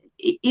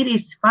it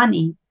is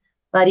funny,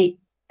 but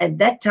at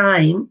that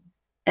time,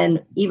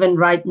 and even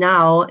right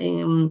now,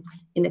 in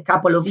a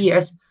couple of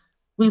years,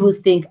 we will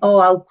think, oh,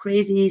 how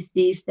crazy is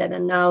this? That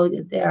and now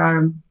they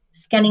are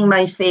scanning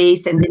my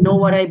face and they know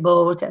what I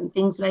bought and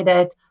things like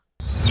that.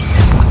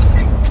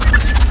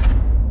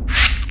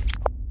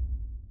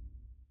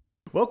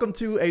 Welcome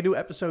to a new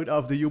episode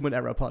of the Human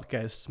Error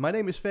podcast. My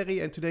name is Ferry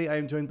and today I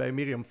am joined by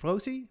Miriam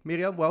Frosi.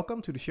 Miriam,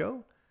 welcome to the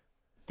show.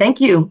 Thank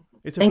you.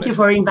 It's a Thank you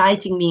pleasure. for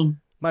inviting me.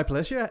 My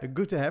pleasure.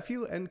 Good to have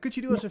you. And could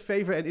you do us a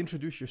favor and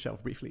introduce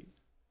yourself briefly?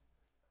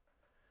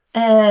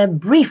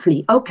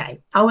 Briefly,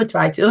 okay, I will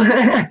try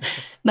to.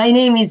 My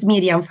name is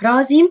Miriam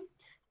Frosi.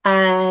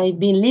 I've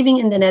been living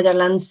in the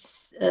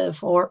Netherlands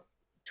for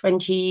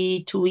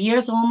 22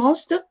 years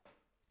almost.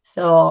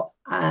 So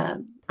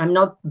I'm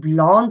not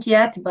blonde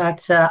yet,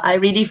 but I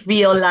really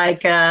feel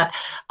like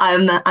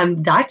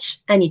I'm Dutch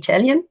and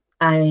Italian.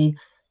 I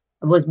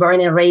was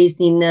born and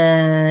raised in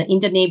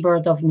the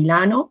neighborhood of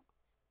Milano.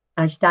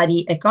 I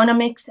study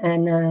economics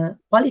and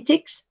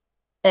politics,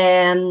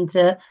 and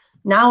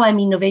now I'm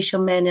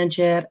innovation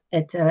manager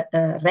at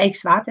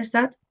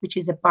Rijkswaterstaat, which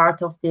is a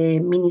part of the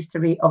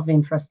Ministry of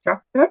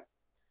Infrastructure.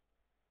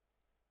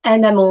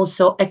 And I'm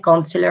also a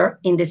counselor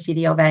in the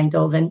city of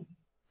Eindhoven.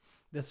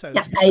 That sounds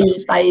Yeah,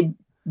 good. I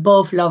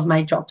both love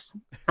my jobs.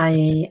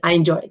 I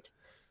enjoy it.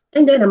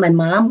 And then I'm a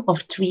mom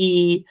of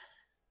three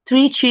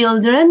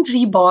children,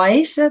 three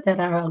boys that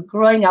are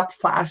growing up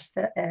fast,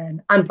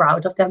 and I'm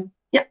proud of them.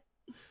 Yeah,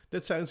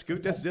 That sounds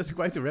good. That's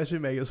quite a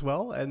resume as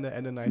well, and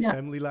a nice yeah.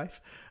 family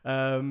life.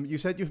 You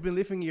said you've been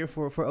living here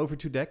for over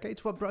 2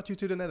 decades. What brought you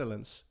to the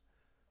Netherlands?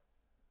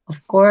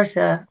 Of course,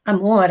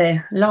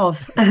 amore,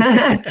 love.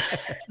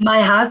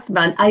 My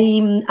husband.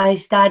 I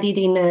studied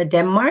in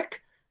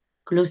Denmark,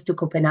 close to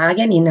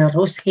Copenhagen, in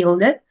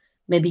Roskilde.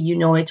 Maybe you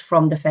know it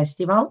from the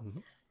festival.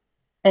 Mhm.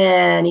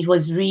 And it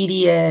was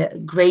really a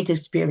great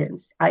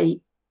experience.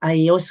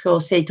 I also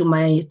say to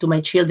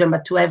my children,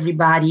 but to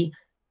everybody,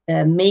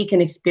 make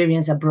an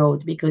experience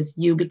abroad because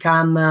you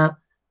become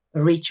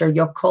richer,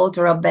 your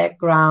cultural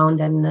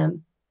background.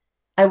 And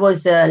I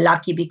was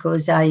lucky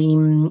because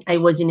I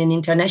was in an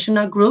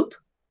international group,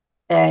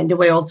 and there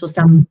were also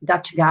some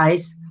Dutch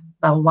guys,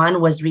 but one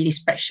was really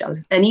special,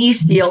 and he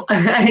still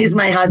is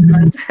my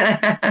husband.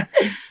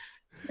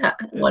 Yeah,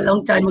 well, a And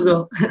long time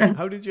ago.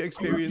 how did you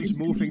experience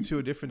moving to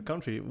a different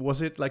country?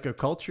 Was it like a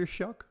culture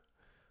shock?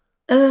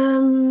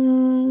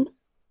 um,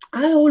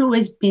 I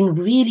always been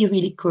really,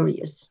 really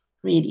curious,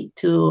 really,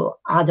 to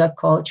other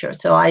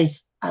cultures. So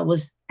I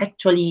was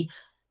actually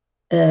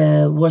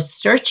was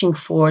searching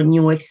for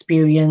new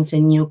experience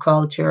and new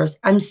cultures.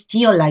 I'm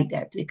still like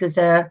that because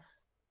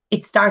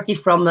it started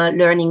from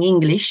learning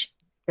English.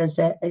 Because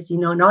as you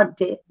know,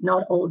 not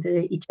all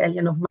the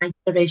Italian of my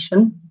generation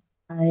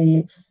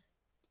I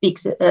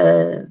speaks.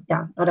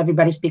 Yeah, not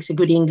everybody speaks a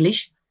good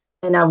English.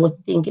 And I was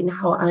thinking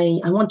how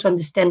I want to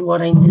understand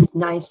what in these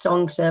nice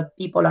songs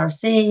people are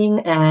saying,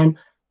 and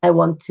I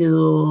want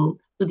to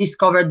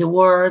discover the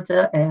world.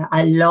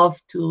 I love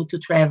to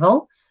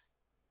travel,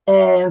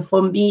 and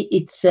for me,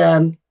 it's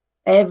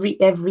every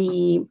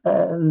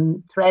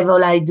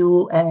travel I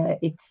do.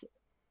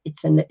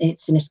 It's an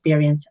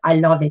experience. I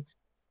love it,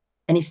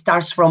 and it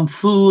starts from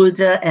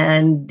food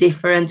and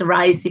different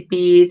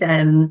recipes,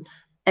 and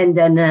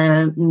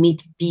then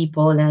meet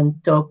people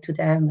and talk to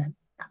them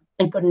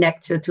and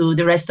connect to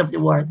the rest of the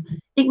world.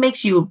 It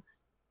makes you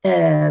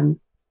um,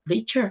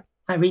 richer.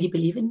 I really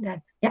believe in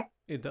that. Yeah.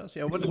 It does.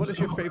 Yeah. What is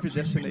your favorite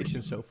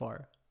destination so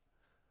far?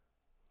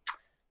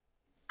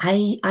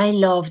 I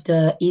loved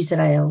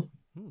Israel.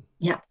 Hmm.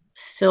 Yeah.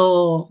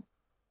 So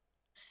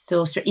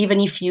even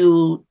if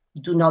you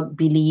do not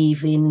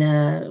believe in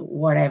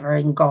whatever,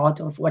 in God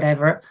or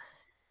whatever,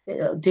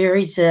 there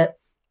is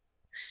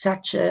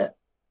such a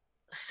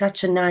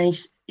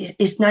nice.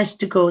 It's nice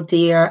to go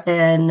there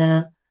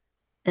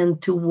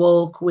and to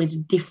walk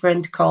with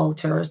different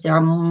cultures. There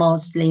are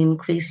Muslim,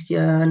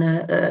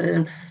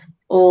 Christian,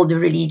 all the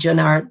religion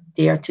are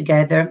there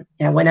together.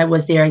 When I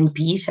was there in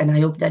peace, and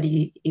I hope that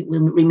it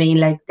will remain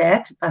like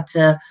that. But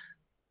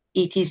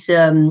it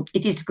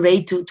is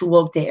great to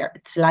walk there.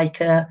 It's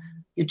like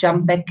you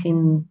jump back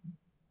in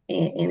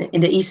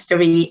the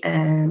history,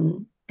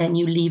 and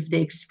you live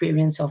the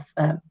experience of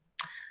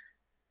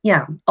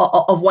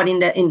of what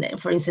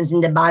for instance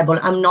in the Bible.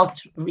 I'm not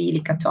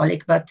really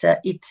Catholic, but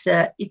it's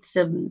a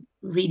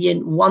really a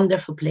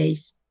wonderful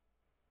place,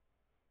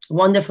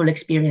 wonderful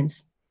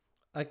experience.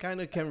 I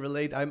kind of can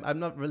relate. I'm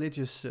not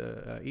religious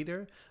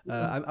either.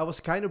 I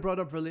was kind of brought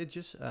up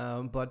religious,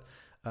 but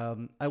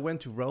I went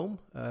to Rome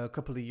a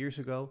couple of years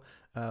ago,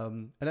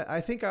 and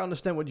I think I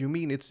understand what you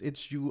mean.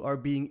 It's you are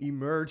being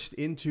immersed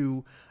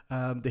into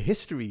the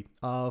history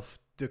of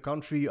the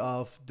country,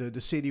 of the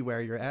city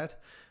where you're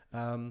at.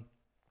 Um,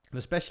 and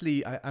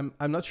especially,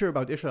 I'm not sure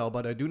about Israel,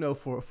 but I do know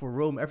for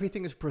Rome,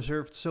 everything is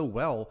preserved so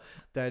well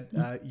that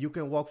you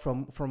can walk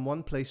from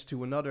one place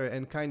to another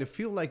and kind of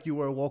feel like you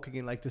were walking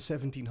in like the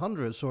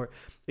 1700s, or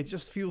it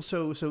just feels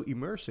so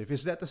immersive.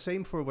 Is that the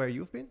same for where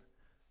you've been?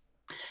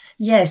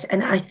 Yes,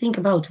 and I think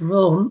about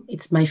Rome.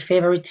 It's my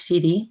favorite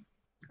city.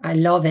 I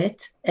love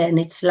it, and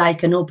it's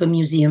like an open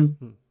museum.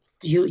 Hmm.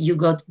 You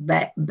go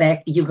back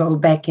you go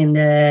back in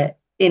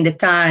the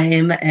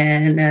time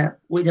and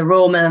with the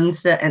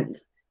Romans and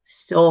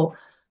so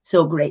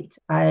so great.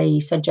 I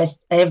suggest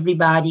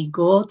everybody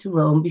go to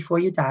Rome before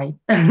you die.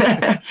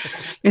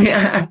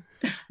 Yeah.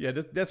 Yeah,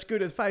 that's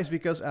good advice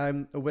because Yeah.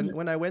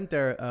 when I went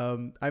there,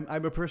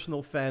 I'm a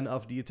personal fan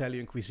of the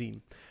Italian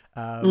cuisine.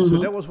 So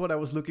Hmm. that was what I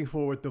was looking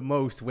forward the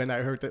most when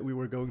I heard that we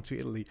were going to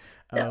Italy.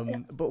 Yeah, yeah,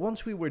 But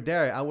once we were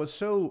there, I was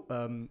so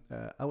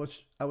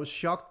I was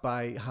shocked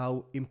by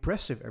how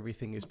impressive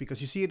everything is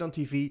because you see it on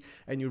TV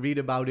and you read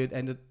about it,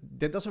 and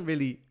that doesn't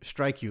really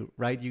strike you,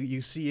 right?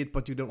 You see it,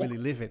 but you don't yeah,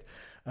 really live it.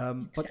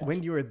 But when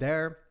exactly. you're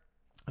there,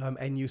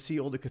 and you see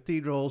all the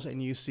cathedrals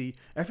and you see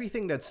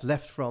everything that's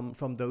left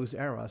from those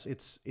eras.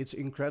 It's Yeah,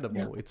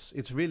 incredible.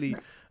 It's really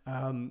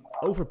yeah,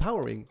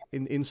 overpowering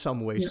in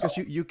some ways yeah, because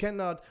you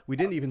cannot. We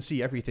didn't even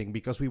see everything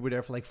because we were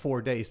there for like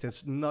 4 days.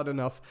 That's not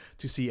enough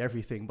to see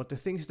everything. But the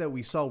things that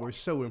we saw were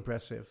so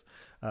impressive.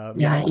 Yeah,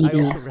 yeah, I it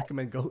also is.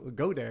 recommend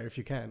go there if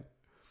you can.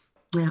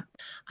 Yeah,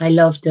 I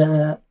loved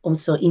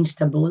also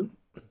Istanbul.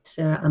 It's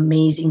an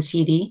amazing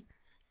city,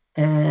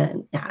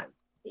 and yeah,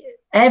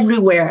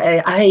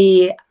 everywhere.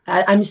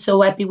 I'm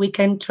so happy we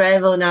can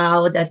travel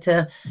now that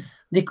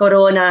the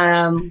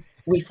corona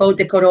we fought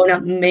the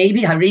corona.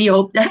 Maybe I really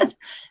hope that.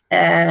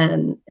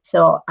 And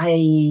so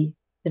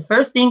the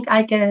first thing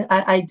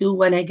I do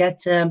when I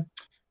get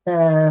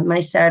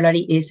my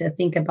salary is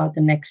think about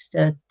the next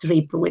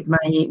trip with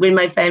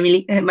my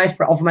family and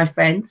of my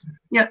friends.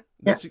 Yeah,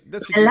 yeah.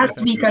 That's a And good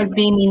last week attitude. I've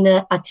been in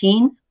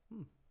Athens.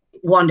 Hmm.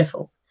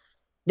 Wonderful.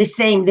 The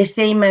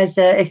same as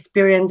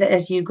experience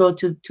as you go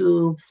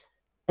to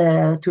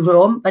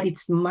Rome, but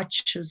it's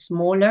much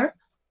smaller.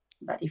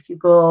 But if you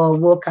go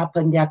walk up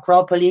on the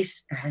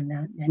Acropolis,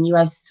 and you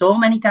have so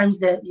many times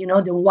the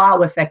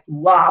wow effect.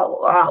 Wow,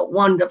 wow,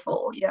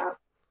 wonderful. Yeah,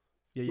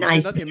 Yeah, you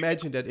nice. cannot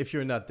imagine that if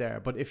you're not there,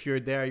 but if you're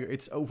there,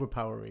 it's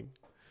overpowering.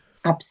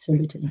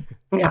 Absolutely.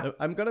 Yeah. Now,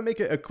 I'm gonna make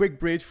a quick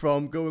bridge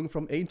from going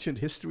from ancient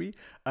history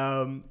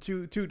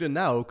to the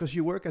now, because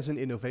you work as an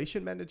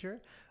innovation manager.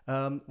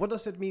 What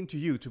does that mean to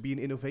you to be an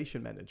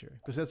innovation manager?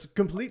 Because that's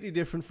completely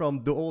different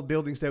from the old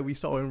buildings that we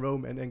saw in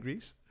Rome and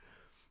Greece.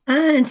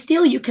 And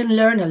still, you can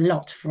learn a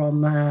lot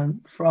from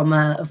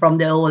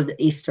the old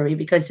history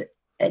because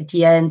at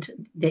the end,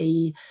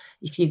 they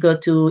if you go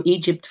to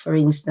Egypt, for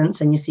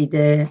instance, and you see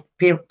the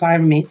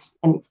pyramids,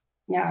 and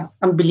yeah,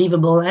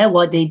 unbelievable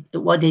what they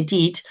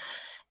did.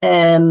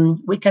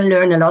 We can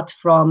learn a lot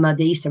from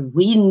the history.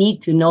 We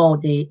need to know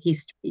the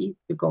history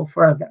to go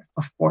further,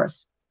 of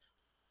course.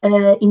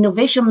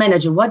 Innovation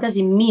manager, what does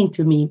it mean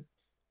to me?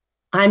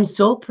 I'm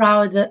so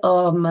proud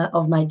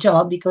of my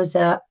job because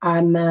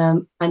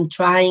I'm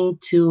trying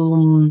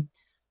to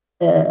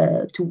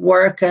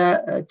work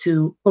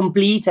to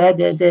complete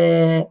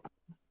the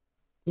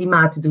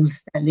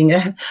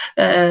maatdoelstellingen,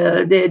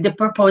 the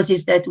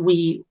purposes that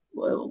we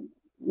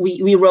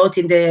wrote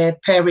in the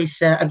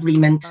Paris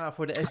Agreement. Ah,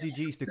 for the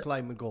SDGs, the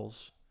climate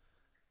goals.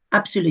 Yeah.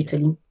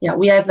 Absolutely. Yeah,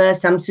 we have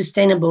some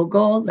sustainable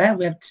goals. We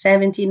have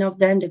 17 of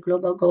them, the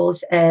global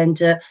goals,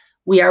 and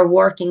we are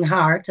working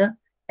hard.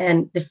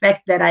 And the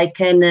fact that I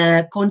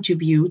can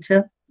contribute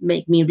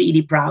make me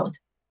really proud.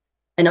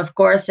 And of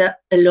course,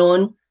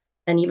 alone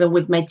and even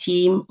with my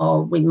team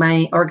or with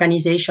my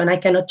organization, I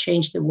cannot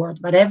change the world,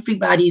 but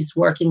everybody is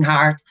working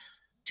hard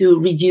to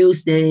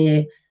reduce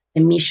the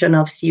emission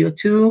of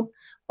CO2,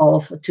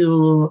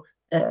 to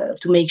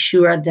make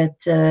sure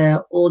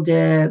that all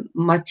the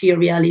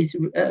material is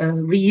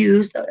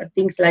reused,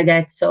 things like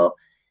that. So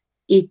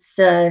it's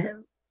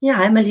yeah,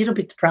 I'm a little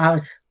bit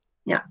proud,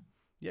 yeah,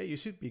 Yeah, you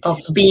should be, of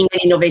because being an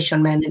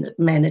innovation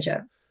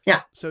manager.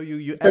 Yeah, so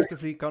you because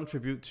actively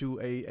contribute to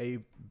a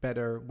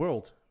better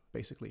world,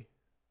 basically.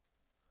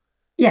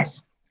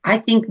 yes, I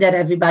think that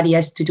everybody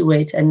has to do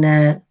it,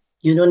 and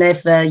you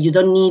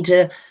don't need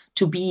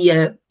to be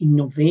a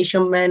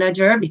innovation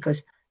manager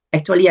because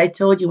actually I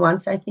told you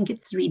once I think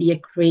it's really a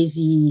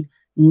crazy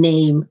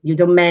name. You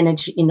don't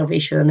manage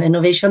innovation.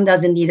 Innovation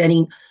doesn't need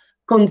any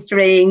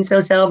constraints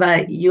or so,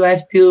 but you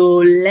have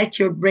to let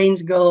your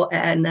brains go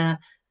and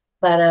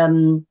but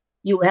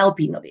you help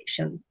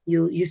innovation.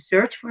 You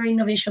search for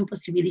innovation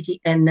possibility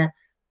and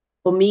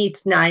for me,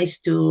 it's nice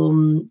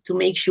to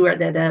make sure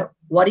that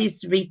what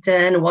is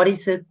written, what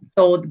is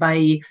taught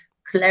by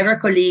clever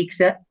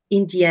colleagues,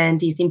 in the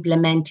end is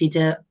implemented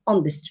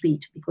on the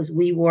street because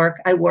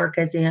I work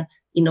as an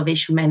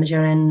innovation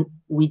manager, and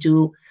we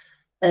do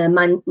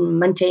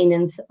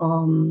maintenance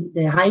on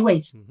the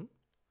highways. Hmm.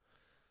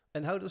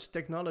 And how does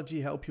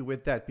technology help you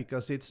with that?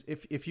 Because it's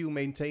if you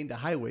maintain the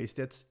highways,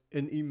 that's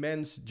an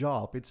immense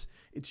job. It's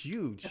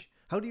huge.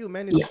 How do you Yeah.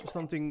 manage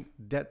something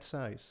that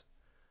size?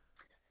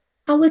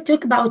 I will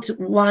talk about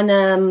one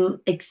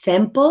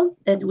example,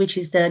 which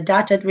is the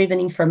data-driven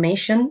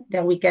information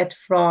that we get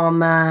from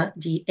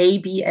the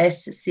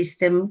ABS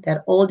system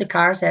that all the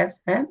cars have.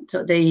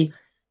 So they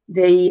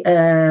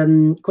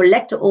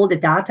collect all the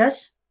data,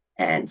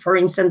 and for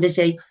instance, they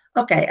say,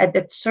 Okay, at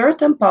that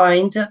certain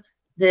point,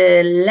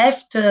 the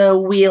left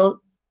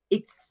wheel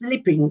it's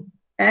slipping,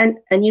 and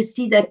you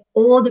see that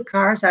all the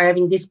cars are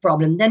having this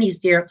problem. Then is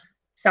there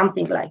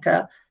something like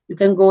you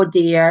can go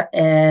there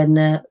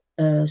and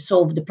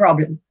solve the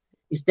problem?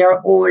 Is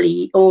there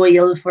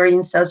oil, for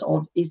instance,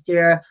 or is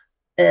there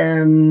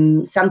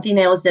something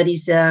else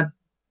uh,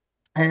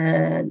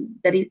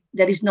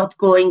 that is not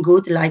going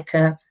good, like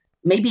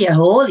maybe a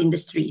hole in the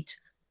street?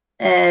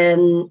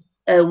 And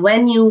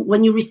when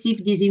you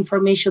receive this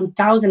information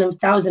thousand of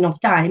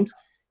times,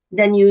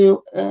 then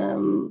you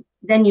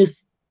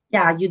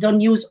yeah, you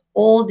don't use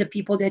all the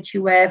people that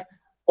you have,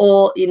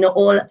 or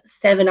all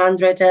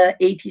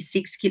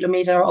 786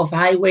 kilometer of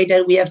highway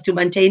that we have to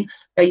maintain,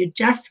 but you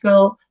just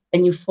go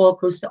and you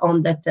focus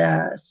on that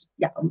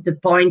yeah, on the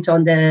point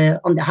on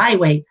the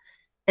highway.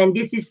 And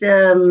this is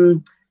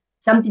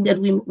something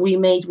that we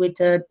made with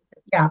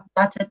yeah,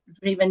 data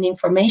driven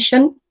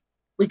information.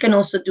 We can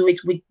also do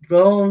it with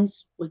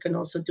drones. We can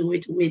also do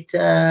it with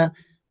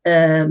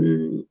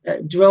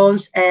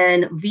drones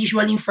and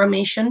visual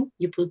information.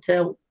 You put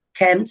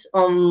cams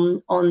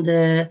on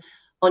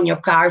your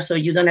car, so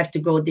you don't have to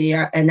go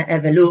there and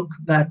have a look.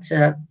 But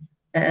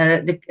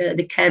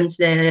the cams,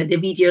 the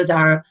videos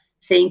are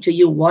saying to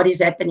you what is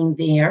happening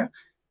there.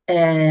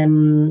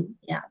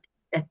 Yeah,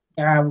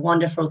 there are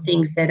wonderful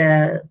things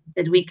that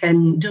we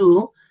can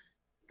do,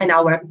 and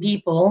our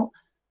people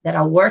that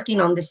are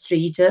working on the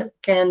street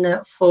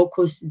can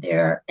focus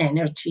their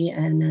energy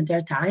and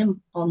their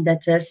time on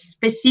that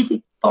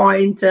specific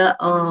point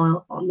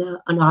on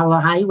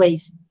our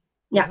highways.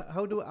 But Yeah.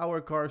 how do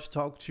our cars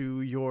talk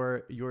to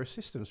your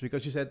systems?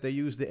 Because you said they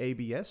use the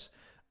ABS.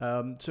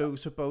 So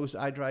suppose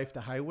I drive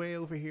the highway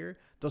over here.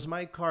 Does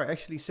my car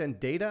actually send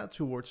data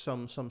towards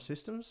some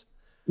systems?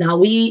 Now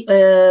we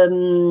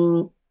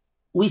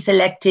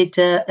selected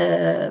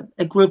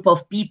a group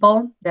of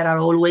people that are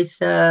always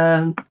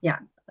yeah,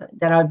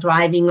 that are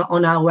driving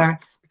on our,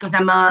 because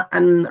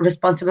I'm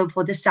responsible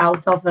for the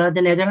south of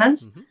the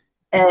Netherlands, Mm-hmm.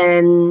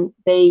 and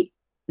the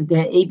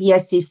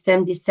ABS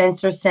system, the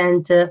sensor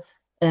sent to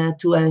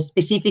a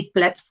specific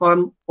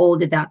platform all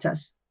the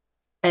datas,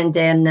 and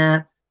then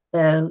uh,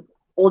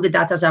 all the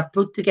datas are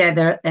put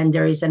together, and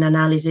there is an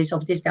analysis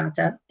of this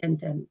data, and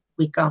then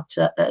we got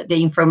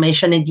the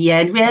information at the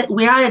end.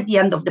 We are at the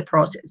end of the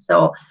process.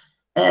 So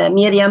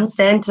Miriam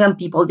sent some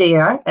people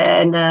there,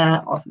 and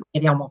of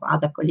Miriam, of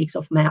other colleagues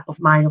of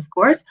mine, of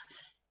course.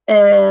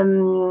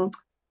 Um,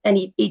 and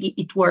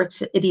it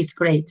works. It is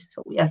great.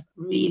 So we have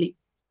really,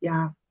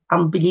 yeah,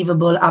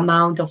 unbelievable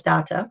amount of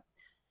data.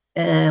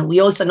 We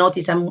also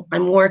notice I'm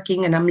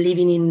working and I'm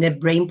living in the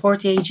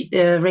Brainport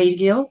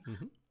radio.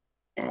 Mm-hmm.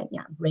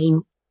 Yeah,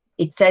 brain.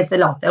 It says a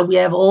lot. We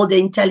have all the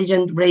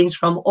intelligent brains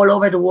from all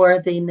over the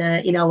world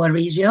in our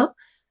region.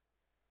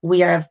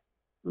 We have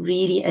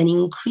really an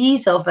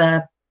increase of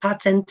a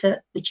patent,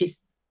 which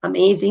is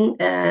amazing.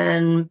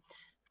 And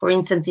for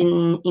instance,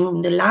 in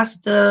the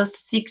last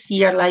 6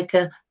 years, like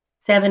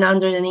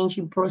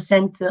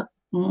 718%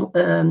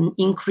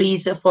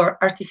 increase for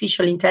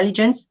artificial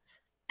intelligence,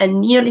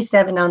 and nearly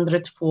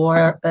 700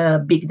 for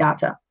big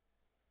data.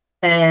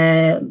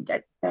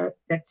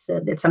 That's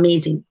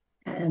amazing.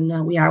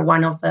 And we are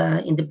one of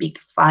in the big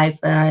five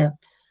area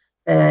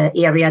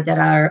that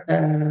are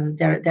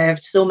there have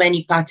so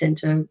many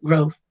patent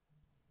growth.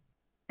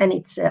 And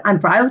it's I'm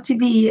proud to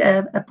be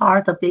a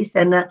part of this,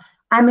 and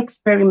I'm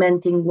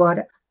experimenting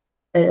what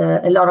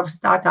a lot of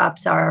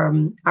startups are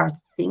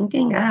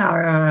thinking,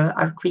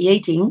 are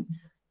creating.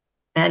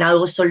 And I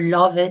also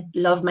love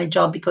my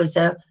job, because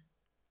it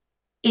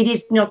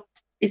is not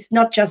it's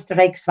not just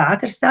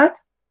Rijkswaterstaat.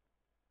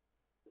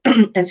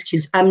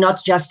 Excuse, I'm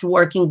not just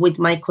working with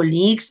my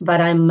colleagues,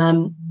 but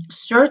I'm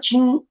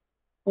searching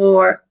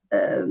for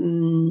a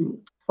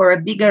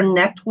bigger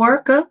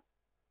network,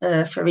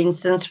 for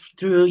instance,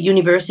 through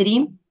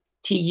university,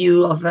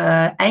 TU of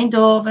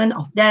Eindhoven,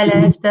 of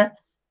Delft,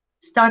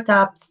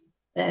 startups,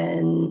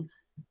 and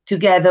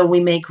together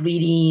we make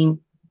really,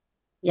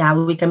 yeah,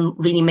 we can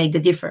really make the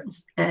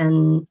difference.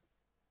 And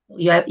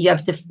you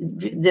have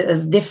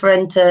the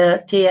different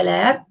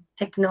TLR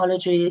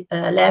technology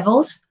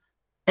levels,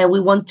 and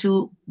we want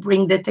to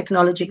bring the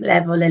technology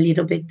level a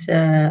little bit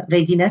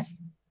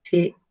readiness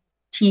T,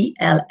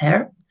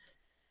 TLR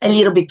a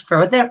little bit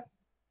further.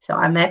 So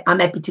I'm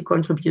happy to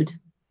contribute.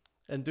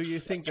 And do you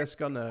think that's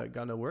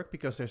gonna work?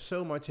 Because there's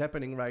so much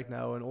happening right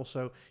now, and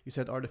also you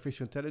said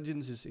artificial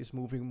intelligence is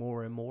moving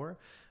more and more.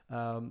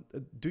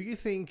 Do you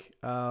think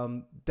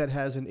that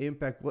has an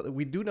impact? Well,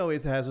 we do know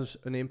it has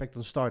an impact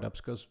on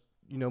startups, because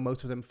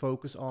most of them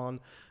focus on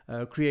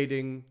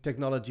creating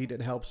technology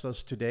that helps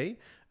us today.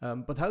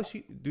 But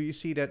do you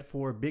see that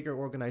for bigger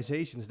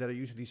organizations that are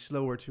usually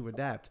slower to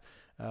adapt?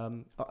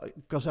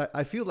 Because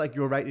I feel like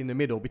you're right in the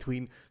middle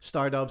between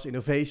startups,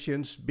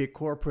 innovations, big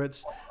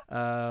corporates.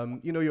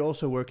 You're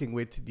also working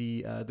with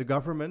the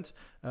government.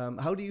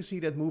 How do you see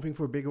that moving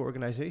for bigger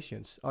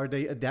organizations? Are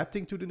they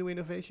adapting to the new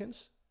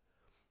innovations?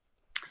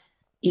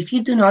 If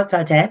you do not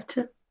adapt,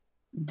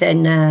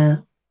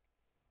 then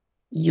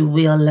you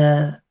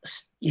will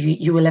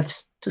you will have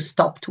to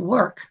stop to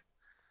work,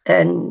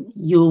 and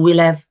you will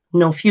have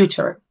no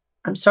future.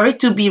 I'm sorry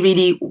to be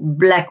really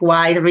black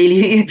white,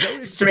 really No,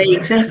 it's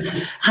okay. straight.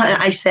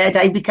 I said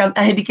I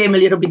became a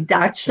little bit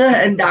Dutch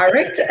and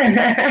direct.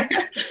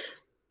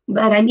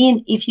 But I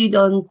mean, if you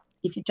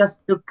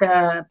just look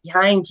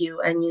behind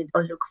you and you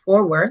don't look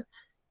forward,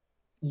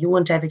 you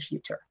won't have a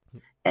future.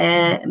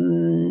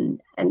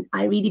 And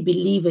I really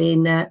believe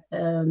in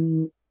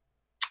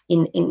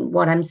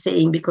what I'm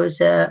saying, because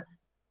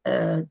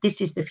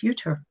this is the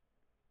future.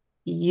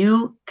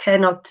 You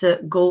cannot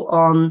go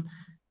on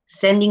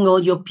sending all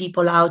your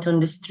people out on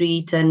the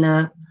street and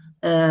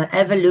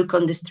have a look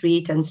on the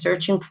street and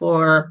searching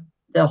for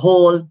the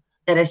hole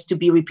that has to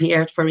be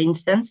repaired, for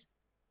instance.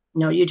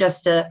 No, you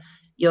just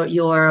your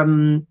your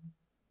um,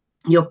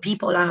 your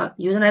people are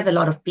you don't have a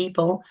lot of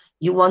people.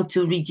 You want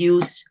to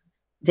reduce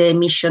the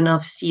emission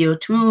of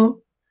CO2.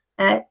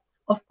 uh,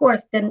 of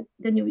course, then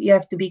you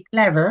have to be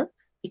clever,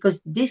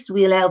 because this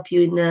will help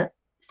you in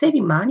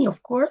saving money,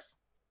 of course,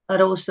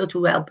 but also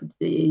to help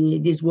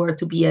this world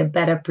to be a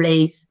better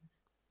place,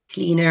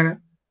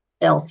 cleaner,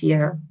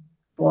 healthier,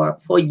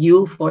 for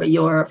you, for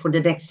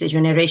the next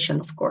generation,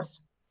 of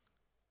course.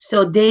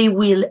 So they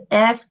will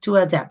have to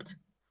adapt.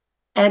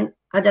 And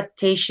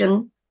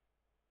adaptation,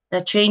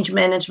 change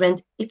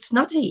management, it's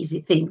not an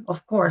easy thing,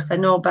 of course, I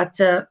know, but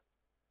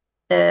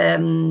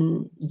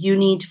you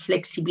need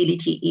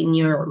flexibility in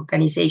your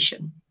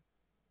organization.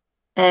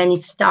 And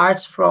it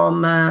starts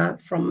from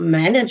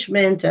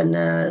management,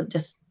 and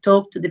just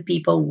talk to the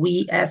people.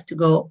 We have to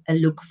go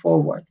and look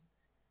forward,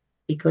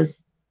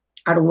 because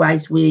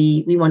otherwise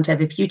we won't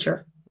have a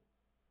future.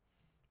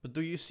 But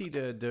do you see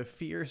the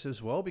fears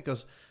as well?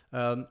 Because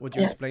what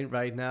you Yeah, explained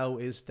right now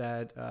is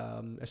that,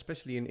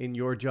 especially in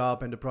your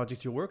job and the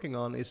project you're working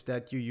on, is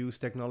that you use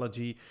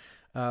technology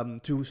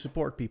to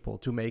support people,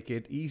 to make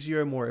it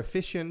easier, more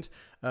efficient.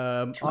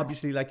 sure.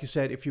 Obviously, like you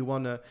said, if you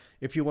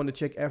wanna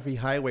check every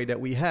highway that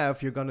we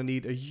have, you're gonna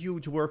need a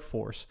huge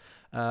workforce.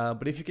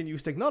 But if you can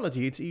use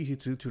technology, it's easy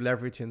to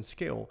leverage and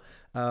scale.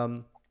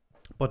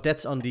 But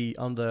that's on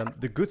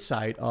the good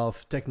side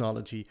of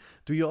technology.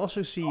 Do you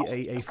also see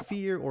a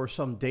fear or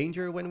some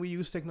danger when we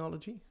use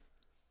technology?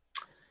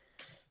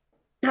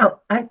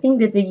 Now, I think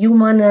that the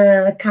human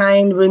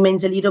kind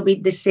remains a little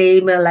bit the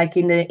same, like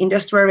in the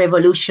Industrial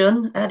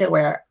Revolution. They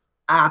were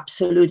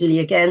absolutely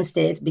against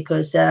it,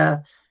 because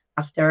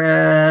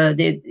after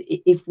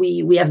if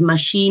we have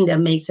machine that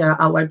makes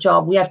our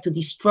job, we have to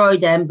destroy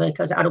them,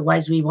 because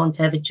otherwise we won't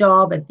have a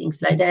job and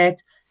things like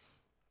that.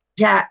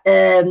 Yeah,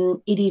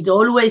 it is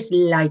always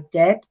like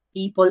that.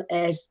 People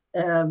as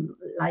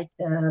like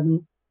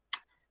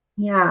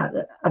yeah,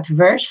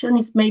 aversion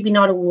is maybe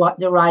not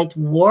the right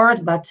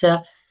word, but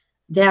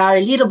they are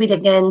a little bit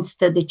against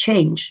the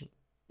change,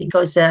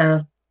 because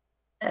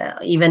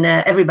even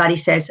everybody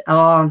says,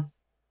 oh,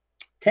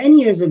 10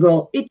 years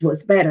ago it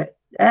was better.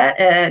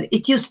 And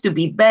it used to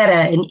be better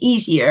and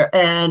easier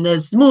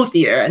and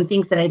smoother and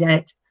things like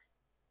that.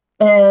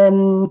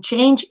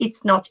 Change,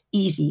 it's not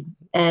easy.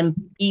 And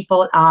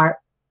people are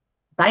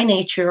by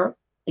nature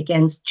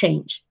against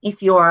change.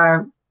 If you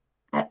have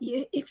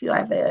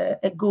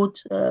a good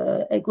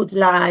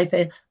life,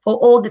 for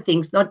all the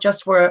things, not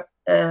just for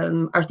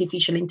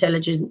artificial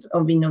intelligence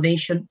of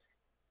innovation.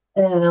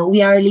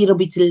 We are a little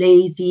bit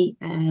lazy.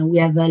 We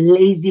have a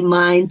lazy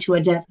mind to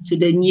adapt to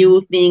the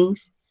new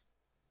things.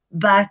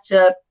 But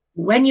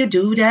when you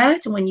do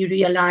that, when you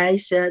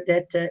realize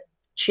that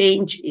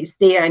change is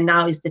there and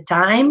now is the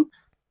time,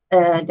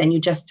 then you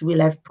just will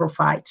have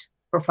profit,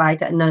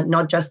 and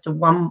not just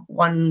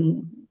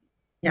one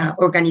yeah,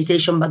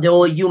 organization, but the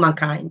whole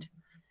humankind.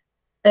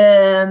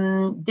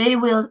 They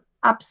will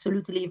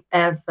absolutely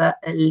have a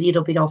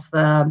little bit of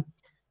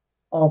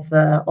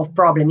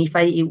problem. If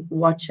I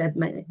watch at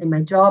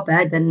my job,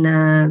 then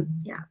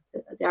yeah,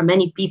 there are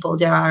many people.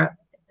 There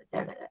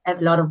have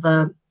a lot of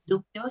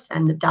dubious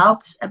and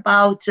doubts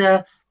about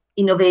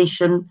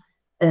innovation.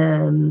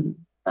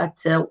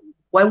 But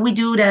when we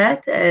do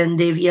that, and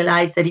they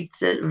realize that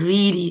it's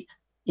really,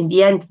 in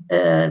the end,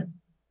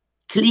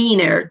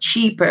 cleaner,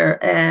 cheaper,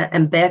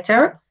 and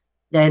better,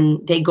 then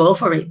they go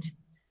for it.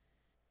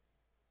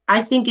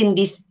 I think in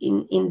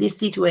this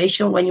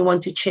situation, when you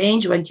want to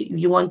change, when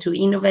you want to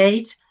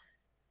innovate,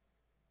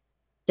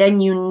 then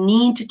you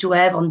need to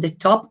have on the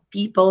top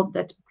people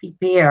that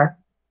prepare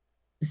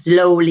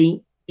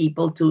slowly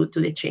people to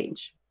the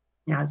change.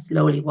 Yeah,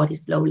 slowly. What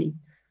is slowly?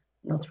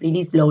 Not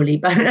really slowly,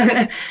 but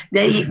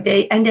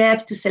they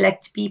have to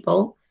select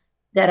people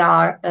that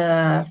are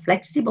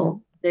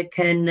flexible, that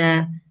can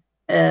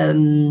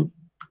um,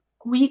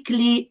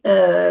 quickly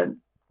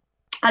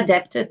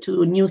adapt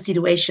to new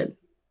situation.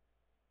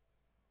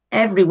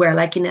 Everywhere,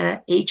 like in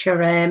a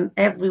HRM,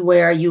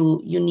 everywhere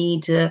you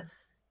need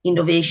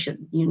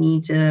innovation. You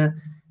need to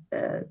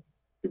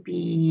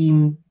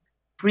be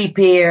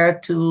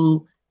prepared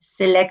to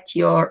select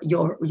your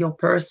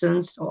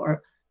persons,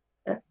 or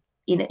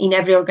in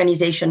every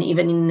organization,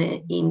 even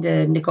in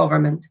the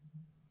government.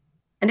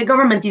 And the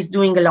government is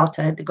doing a lot.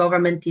 The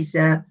government is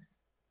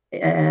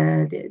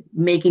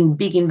making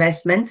big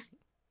investments.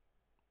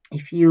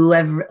 If you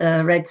have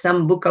read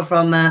some book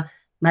from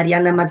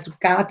Mariana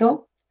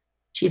Mazzucato,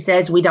 she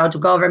says, without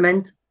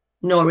government,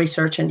 no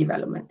research and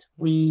development.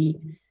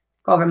 We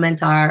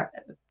government are,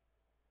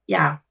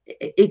 yeah,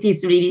 it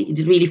is really,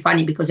 it's really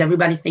funny because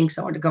everybody thinks,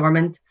 oh, the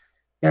government,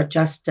 they're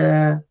just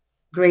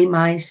gray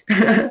mice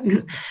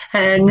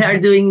and are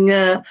doing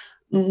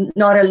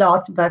not a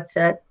lot. But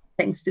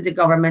thanks to the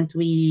government,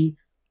 we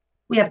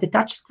have the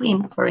touch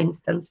screen, for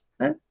instance,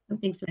 and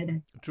things like that.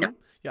 Yeah, True.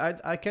 Yeah,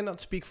 I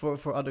cannot speak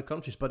for other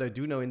countries, but I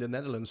do know in the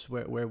Netherlands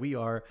where we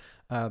are,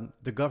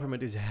 the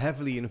government is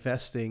heavily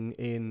investing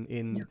yeah,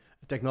 in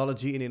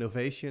technology and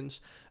innovations.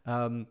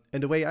 And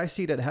the way I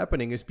see that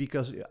happening is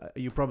because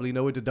you probably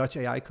know it, the Dutch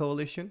AI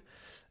Coalition.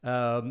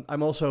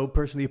 I'm also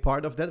personally a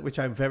part of that, which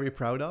I'm very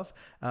proud of.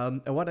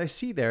 And what I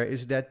see there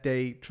is that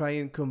they try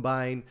and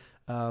combine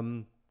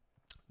um,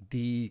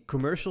 the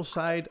commercial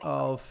side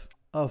of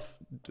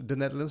the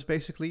Netherlands,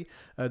 basically,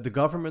 the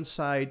government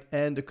side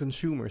and the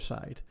consumer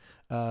side.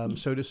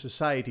 So the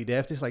society, they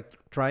have this like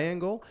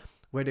triangle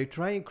where they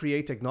try and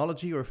create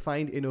technology or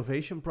find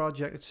innovation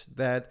projects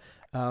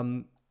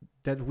um,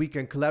 that we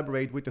can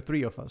collaborate with the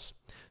three of us.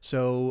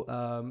 So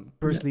yeah,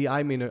 personally,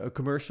 I'm in a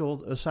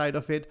commercial side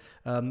of it,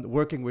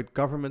 working with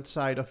government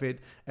side of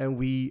it, and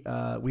we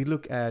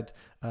look at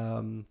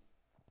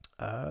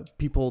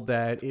people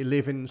that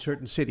live in a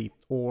certain city,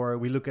 or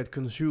we look at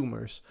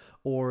consumers,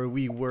 or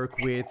we work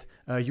with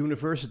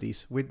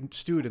universities, with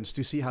students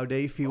to see how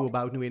they feel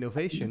about new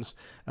innovations.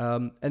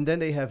 And then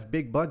they have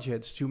big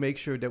budgets to make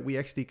sure that we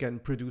actually can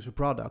produce a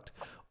product,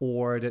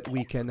 or that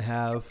we can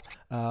have.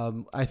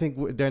 I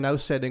think they're now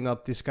setting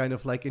up this kind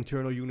of like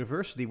internal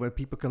university where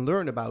people can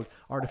learn about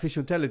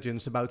artificial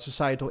intelligence, about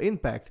societal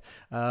impact,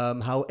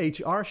 how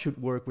HR should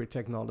work with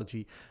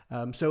technology.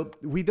 So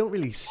we don't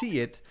really see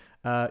it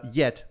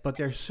yet, but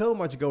there's so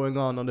much going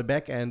on the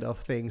back end of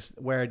things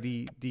where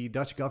the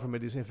Dutch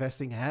government is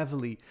investing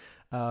heavily,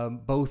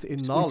 both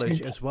in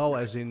knowledge as well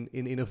as in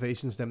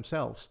innovations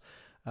themselves.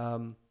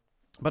 Um,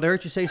 but I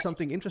heard you say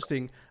something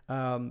interesting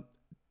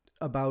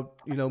about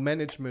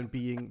management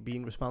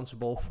being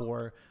responsible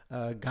for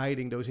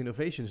guiding those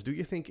innovations. Do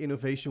you think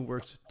innovation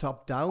works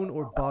top down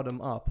or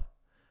bottom up?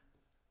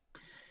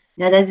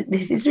 yeah.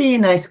 This is really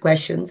nice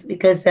questions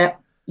because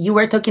you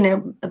were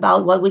talking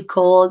about what we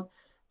call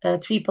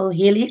triple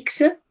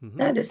helix.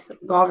 Mm-hmm. This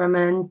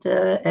government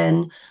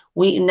and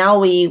we now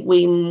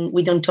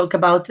we don't talk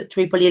about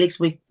triple helix.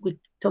 We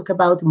talk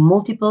about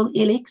multiple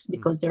helix Mm-hmm.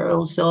 because there are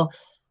also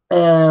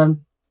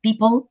um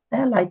people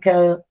like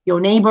your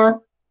neighbor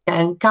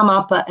can come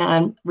up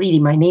and really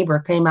my neighbor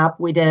came up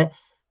with a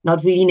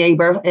not really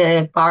neighbor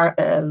a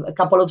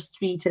couple of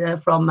streets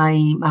from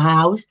my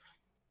house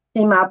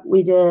came up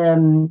with a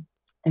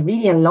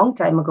really a long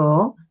time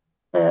ago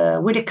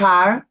with a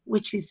car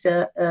which is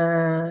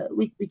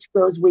which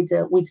goes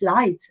with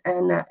light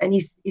and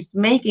he's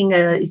making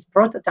his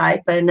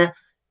prototype and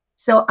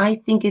so I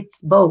think it's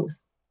both.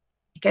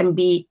 It can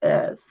be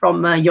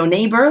from your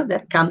neighbor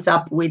that comes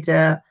up with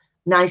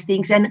nice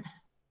things and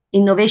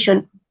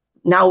innovation.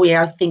 Now we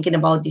are thinking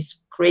about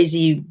these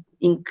crazy,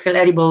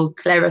 incredible,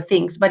 clever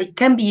things, but it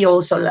can be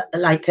also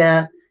like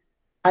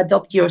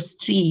adopt your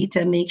street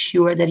and make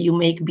sure that you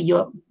make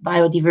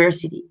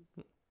biodiversity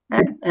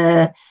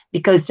uh,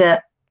 because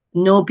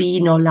no bee,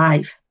 no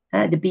life.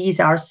 The bees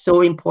are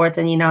so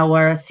important in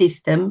our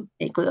system,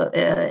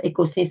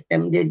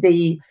 ecosystem.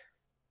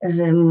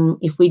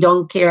 If we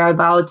don't care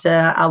about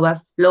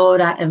our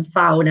flora and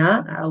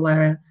fauna,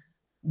 our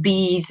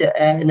bees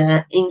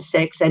and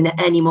insects and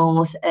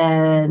animals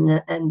and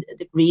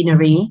the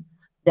greenery,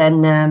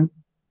 then then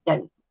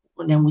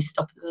then we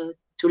stop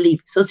to live.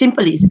 So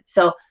simple is it.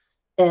 So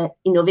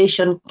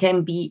innovation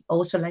can be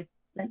also like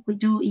we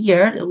do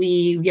here.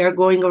 We are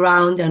going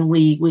around and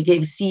we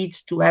gave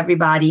seeds to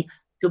everybody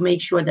to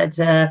make sure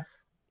that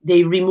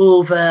they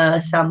remove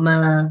some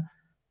of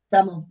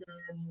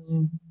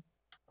the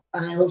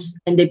piles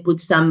and they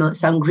put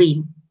some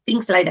green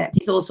things like that.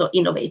 It's also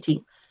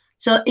innovating.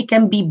 So it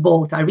can be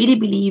both. I really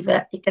believe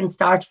it can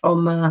start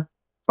from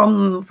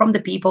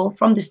the people,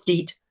 from the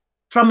street,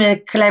 from a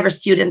clever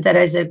student that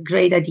has a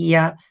great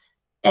idea,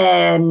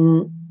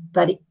 and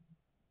but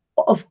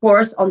of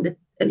course on the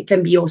and it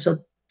can be also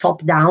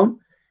top down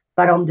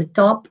but on the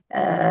top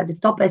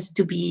has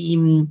to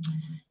be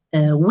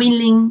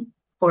willing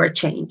for a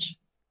change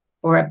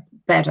for a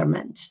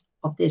betterment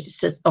of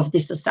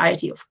this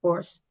society, of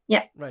course.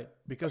 Yeah, Right,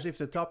 because if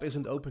the top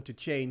isn't open to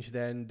change,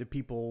 then the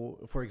people,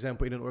 for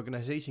example, in an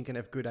organization can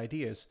have good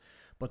ideas,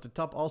 but the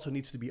top also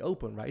needs to be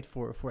open, right,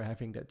 for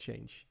having that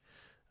change.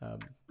 Um,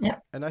 yeah,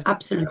 and I think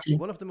absolutely.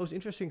 one of the most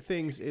interesting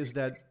things is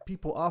that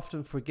people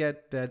often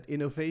forget that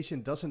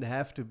innovation doesn't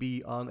have to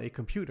be on a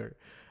computer.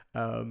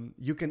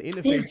 You can Yeah,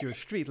 innovate your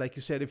street, like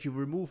you said, if you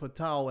remove a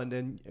tile and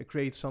then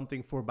create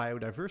something for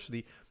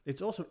biodiversity,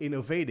 it's also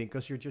innovating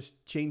because you're just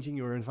changing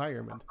your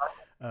environment.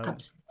 Um,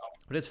 absolutely.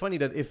 but it's funny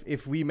that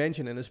if we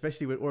mention, and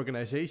especially with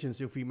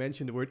organizations, if we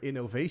mention the word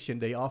innovation,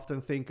 they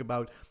often think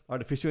about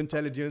artificial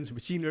intelligence,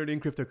 machine learning,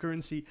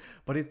 cryptocurrency,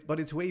 but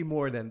it's way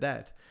more than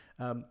that.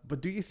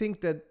 But do you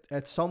think that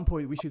at some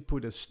point we should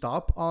put a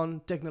stop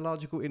on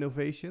technological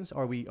innovations?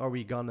 Are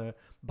we gonna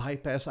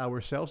bypass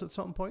ourselves at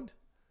some point?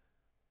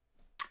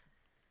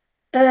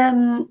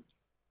 Um,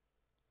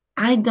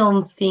 I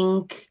don't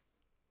think,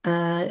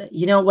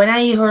 when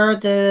I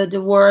heard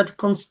the word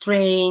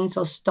constraints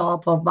or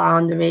stop or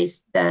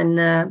boundaries, then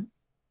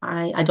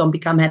I don't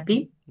become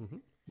happy. Hmm.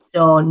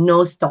 So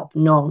no stop,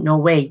 no, no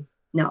way.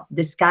 No,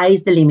 the sky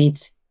is the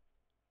limit.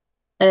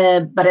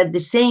 But at the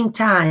same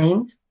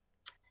time,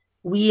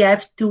 we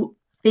have to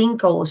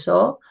think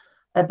also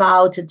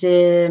about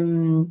the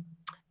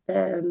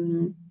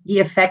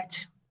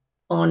effect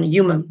on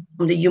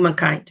the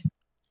humankind.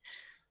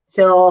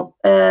 So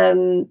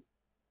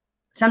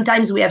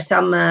sometimes we have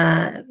some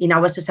in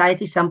our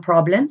society some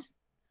problems,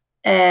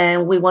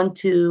 and we want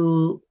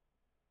to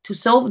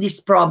solve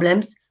these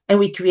problems, and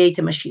we create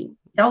a machine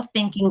without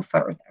thinking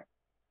further,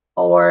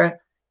 or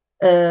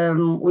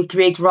we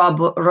create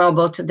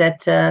robot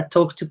that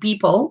talk to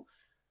people,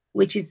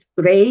 which is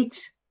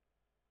great,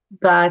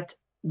 but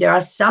there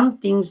are some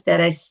things that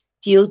I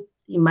still,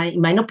 in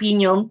my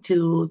opinion,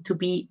 to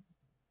be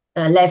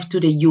left to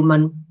the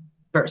human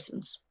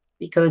persons,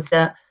 because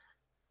I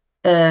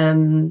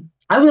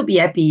will be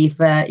happy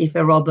if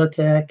a robot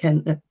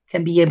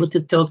can be able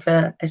to talk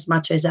as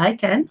much as I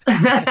can,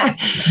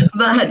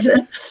 but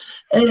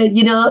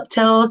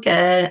talk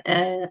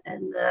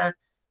and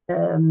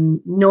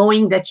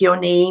knowing that your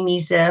name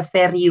is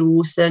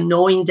Ferrius,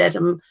 knowing that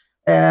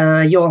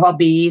your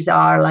hobbies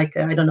are like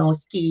I don't know,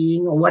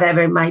 skiing or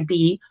whatever it might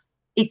be.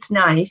 It's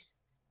nice,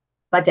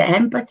 but the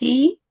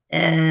empathy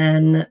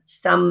and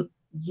some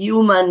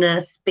human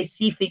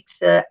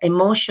specifics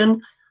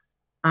emotion,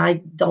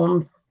 I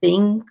don't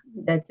think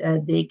that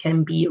they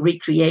can be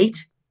recreate.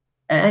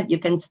 You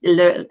can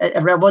learn,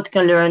 a robot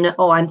can learn.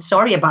 Oh, I'm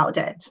sorry about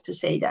that to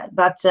say that,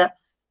 but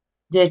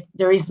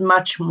there is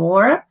much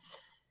more.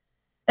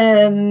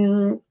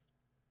 Um,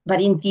 but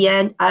in the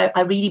end,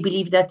 I really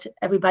believe that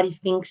everybody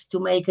thinks to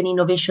make an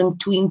innovation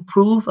to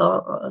improve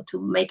or to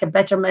make a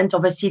betterment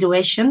of a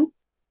situation,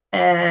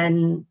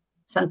 and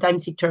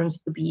sometimes it turns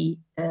to be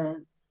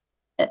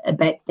a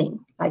bad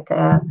thing. Like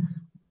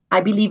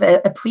I believe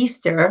a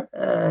priester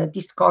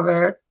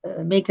discovered,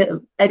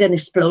 had an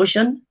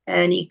explosion,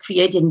 and he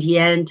created in the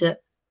end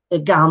a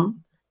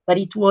gun, but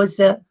it was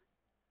to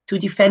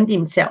defend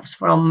himself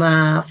from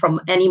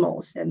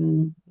animals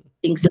and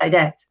things like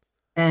that.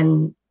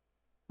 And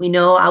we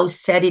know how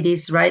sad it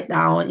is right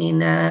now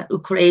in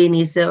Ukraine.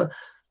 Is a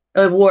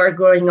war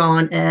going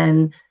on,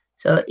 and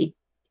so it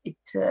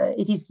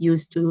is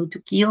used to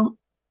kill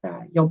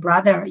your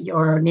brother,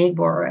 your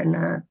neighbor,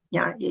 and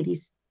yeah, it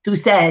is too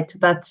sad.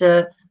 But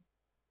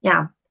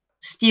yeah,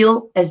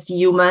 still as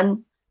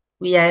human,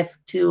 we have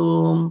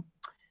to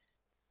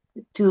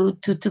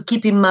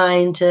keep in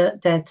mind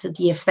that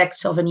the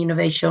effects of an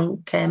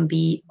innovation can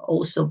be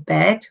also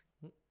bad,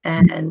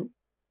 and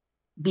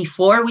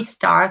before we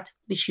start,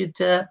 we should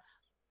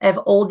have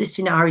all the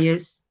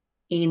scenarios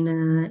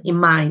in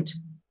mind.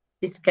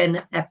 This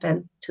can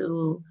happen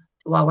to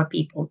our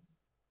people,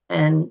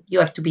 and you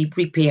have to be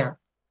prepared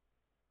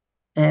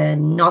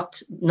and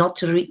not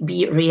to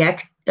be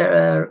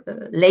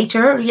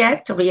later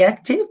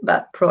reactive,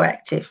 but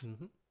proactive.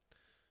 Hmm.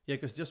 Yeah,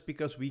 because just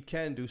because we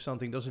can do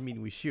something doesn't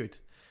mean we should.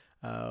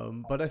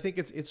 But I think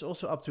it's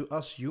also up to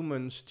us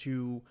humans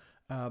to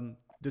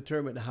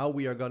determine how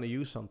we are going to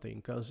use something.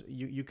 Because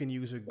you can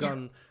use a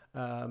Yeah,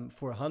 gun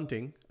for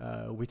hunting,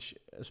 which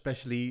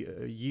especially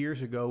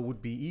years ago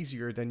would be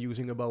easier than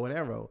using a bow and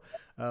arrow.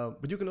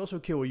 But you can also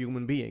kill a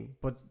human being.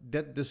 But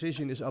that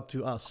decision is up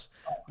to us.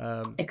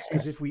 Because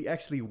exactly. if we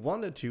actually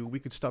wanted to, we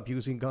could stop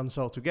using guns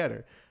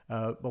altogether.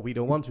 But we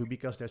don't want to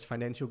because there's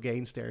financial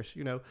gains.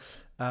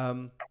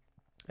 Um,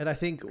 and I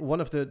think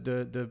one of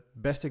the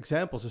best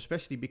examples,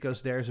 especially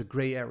because there's a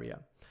gray area.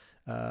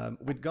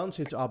 With guns,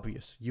 it's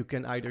obvious. You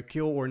can either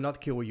kill or not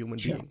kill a human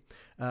Sure. being.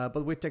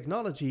 But with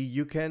technology,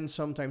 you can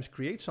sometimes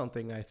create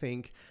something, I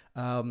think,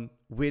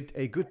 with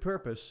a good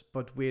purpose,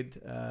 but with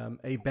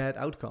a bad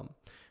outcome.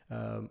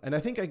 And I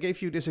think I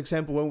gave you this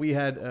example when we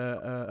had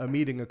a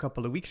meeting a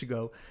couple of weeks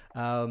ago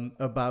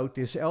about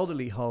this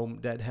elderly home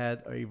that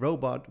had a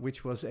robot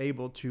which was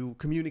able to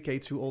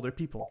communicate to older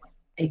people.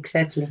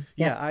 Exactly.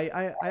 Yeah.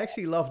 Yeah, I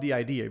actually love the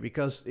idea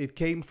because it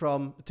came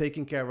from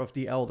taking care of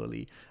the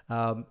elderly,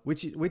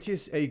 which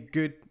is a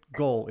good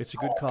goal. It's a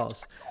good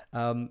cause.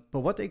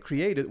 But what they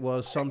created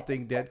was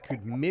something that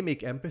could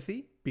mimic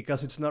empathy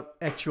because it's not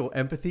actual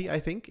empathy. I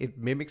think it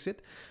mimics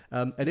it,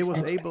 and it was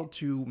Exactly. able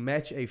to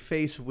match a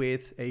face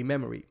with a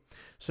memory.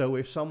 So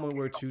if someone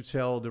were to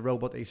tell the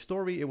robot a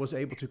story, it was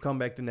able to come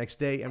back the next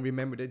day and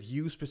remember that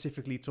you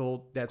specifically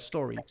told that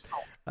story,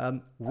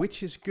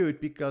 which is good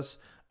because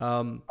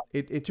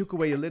it took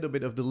away a little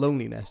bit of the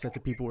loneliness that the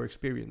people were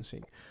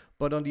experiencing.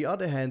 But on the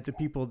other hand, the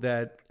people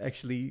that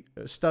actually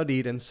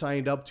studied and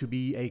signed up to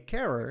be a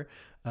carer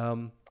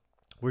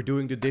were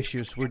doing the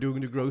dishes, were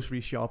doing the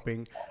grocery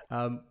shopping,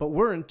 but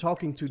weren't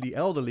talking to the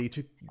elderly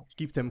to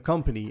keep them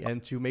company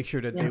and to make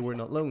sure that Yeah. they were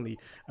not lonely.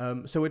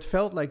 So it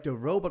felt like the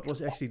robot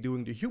was actually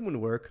doing the human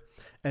work,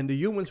 and the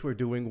humans were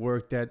doing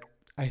work that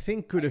I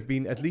think could have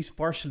been at least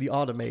partially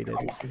automated,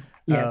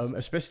 Yes.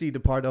 especially the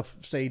part of,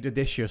 say, the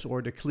dishes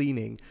or the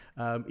cleaning.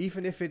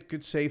 Even if it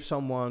could save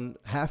someone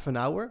half an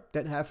hour,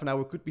 that half an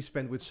hour could be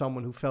spent with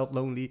someone who felt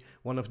lonely,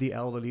 one of the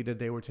elderly that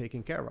they were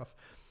taking care of.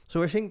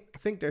 So I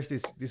think there's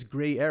this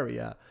gray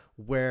area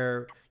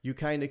where you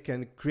kind of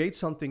can create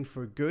something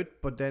for good,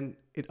 but then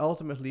it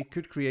ultimately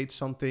could create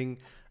something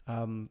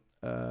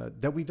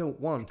that we don't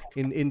want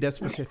in that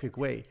specific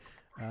way.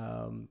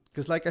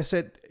 Because, like I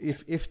said,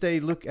 if they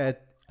look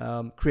at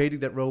creating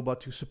that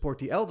robot to support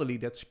the elderly,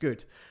 that's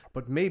good.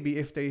 But maybe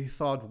if they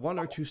thought one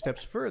or two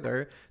steps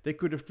further, they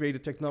could have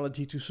created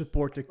technology to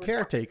support the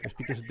caretakers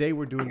because they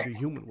were doing the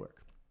human work.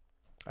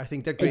 I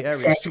think that gray area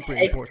is Exactly, super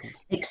important.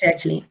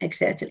 exactly,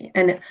 exactly.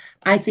 And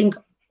I think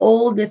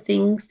all the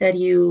things that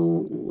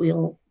you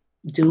will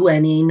do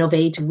and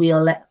innovate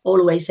will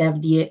always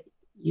have the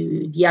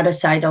other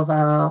side of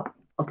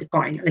the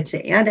coin. Let's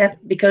say, yeah, Yeah.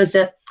 because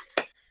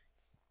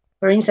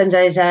for instance,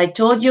 as I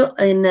told you,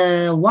 in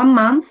 1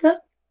 month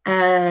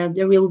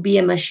there will be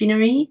a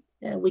machinery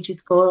which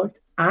is called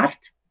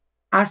ART,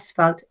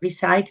 asphalt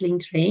recycling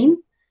train,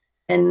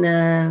 and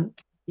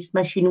this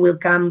machine will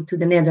come to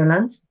the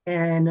Netherlands,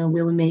 and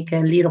we'll make a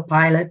little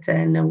pilot,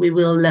 and we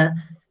will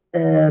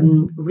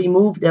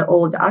remove the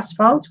old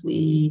asphalt.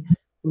 We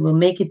will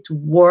make it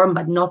warm,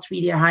 but not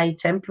really a high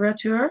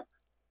temperature.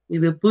 We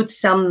will put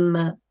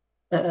some,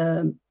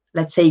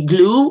 let's say,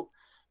 glue,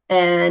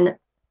 and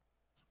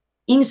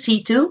in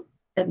situ.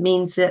 That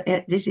means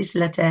this is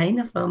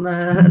Latin from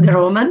the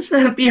Romans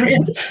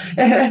period,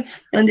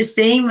 and the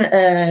same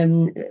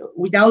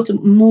without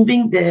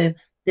moving the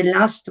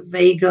last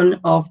wagon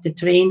of the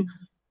train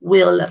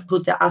will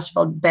put the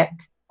asphalt back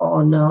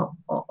on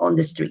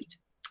the street,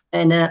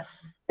 and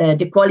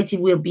the quality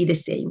will be the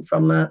same.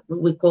 From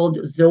we called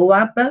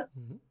ZOAP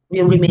Mm-hmm.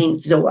 will remain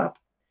ZOAP,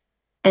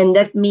 and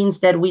that means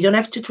that we don't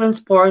have to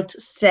transport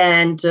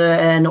sand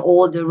and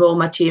all the raw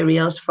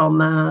materials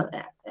from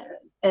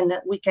and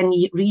we can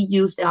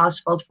reuse the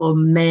asphalt for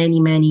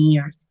many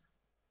years.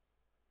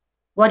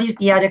 What is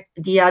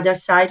the other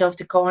side of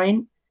the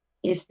coin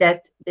is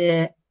that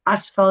the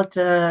asphalt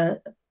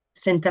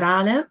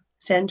centrale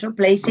center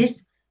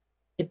places,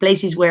 the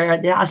places where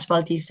the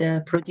asphalt is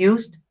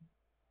produced,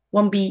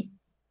 won't be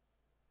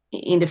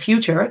in the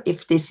future.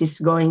 If this is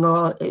going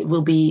on, it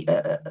will be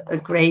a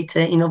great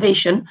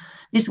innovation.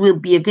 This will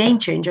be a game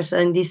changer. So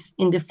in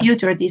the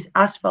future, these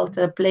asphalt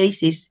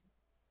places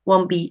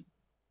won't be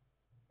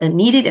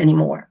needed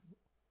anymore.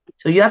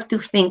 So you have to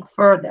think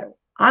further.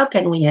 How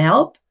can we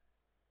help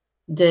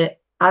the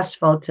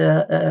asphalt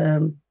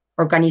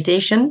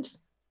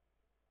organizations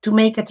to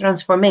make a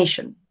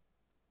transformation,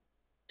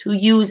 to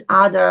use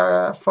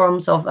other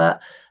forms of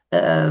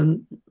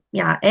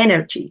yeah,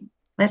 energy,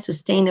 less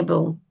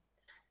sustainable,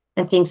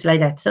 and things like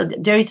that. So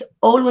there is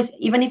always,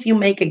 even if you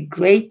make a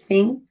great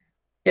thing,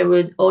 there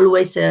is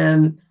always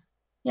yeah,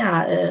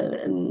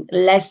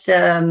 less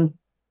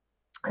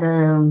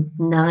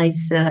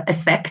nice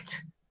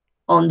effect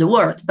on the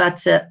world.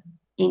 But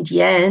in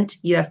the end,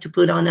 you have to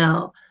put on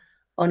a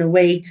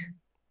weight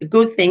the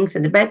good things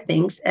and the bad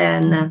things.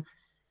 And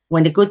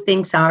when the good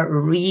things are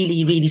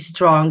really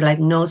strong, like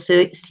no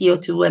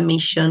CO2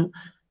 emission,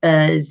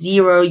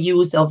 zero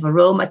use of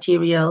raw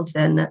materials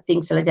and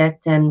things like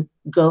that, then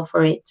go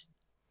for it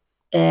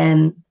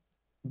and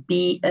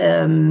be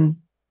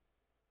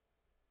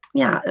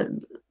yeah,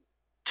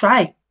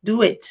 try,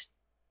 do it.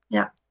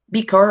 Yeah,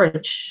 be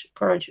courage.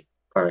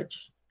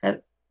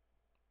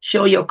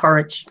 Show your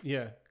courage.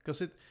 Yeah,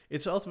 because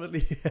it's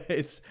ultimately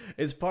it's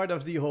part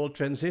of the whole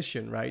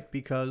transition, right?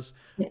 Because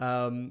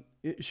Yeah.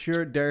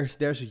 sure,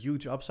 there's a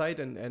huge upside,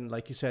 and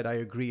like you said, I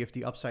agree. If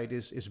the upside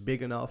is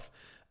big enough,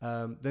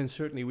 then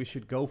certainly we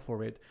should go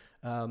for it.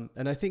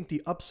 And I think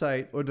the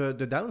upside or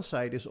the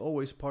downside is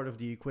always part of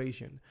the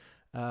equation.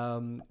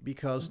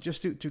 Because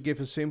just to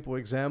give a simple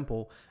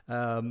example,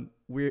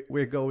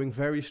 we're going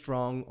very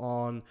strong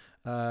on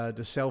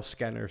the self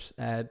scanners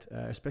at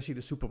especially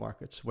the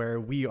supermarkets,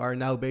 where we are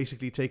now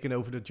basically taking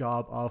over the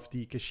job of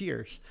the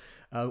cashiers.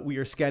 We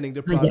are scanning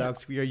the Yes.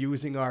 products, we are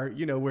using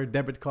our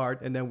debit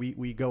card, and then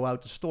we go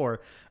out the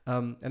store.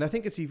 And I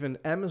think it's even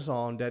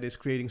Amazon that is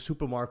creating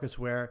supermarkets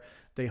where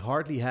they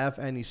hardly have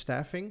any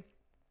staffing,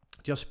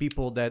 just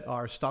people that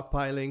are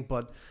stockpiling,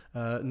 but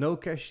no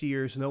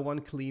cashiers, no one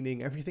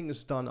cleaning. Everything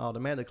is done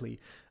automatically.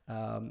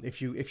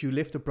 If you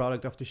lift the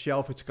product off the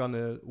shelf, it's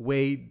gonna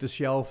weigh the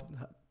shelf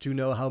to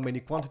know how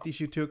many quantities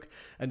you took,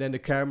 and then the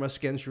camera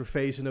scans your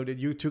face to know that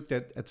you took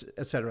that,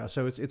 etc.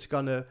 So it's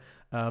gonna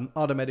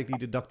automatically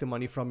deduct the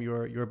money from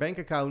your bank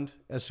account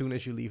as soon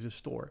as you leave the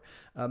store,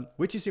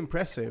 which is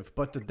impressive.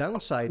 But the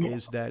downside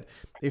is Yes. that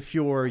if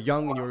you're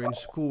young and you're in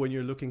school and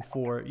you're looking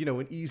for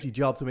an easy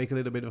job to make a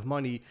little bit of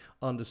money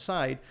on the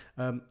side,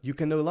 you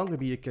can no longer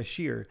be a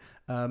cashier.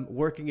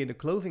 working in a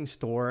clothing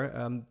store,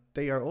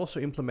 they are also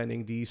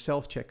implementing the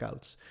self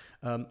checkouts.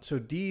 So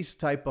these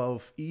type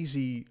of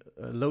easy,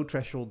 low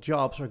threshold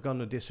jobs are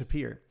gonna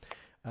disappear.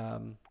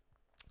 Um,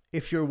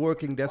 if you're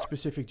working that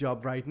specific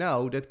job right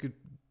now, that could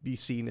be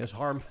seen as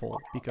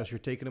harmful because you're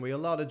taking away a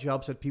lot of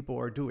jobs that people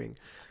are doing.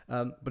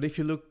 But if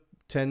you look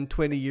 10,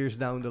 20 years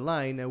down the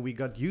line and we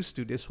got used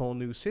to this whole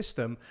new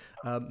system,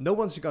 no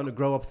one's going to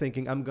grow up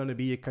thinking I'm going to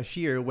be a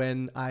cashier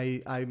when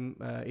I'm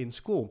in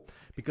school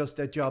because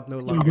that job no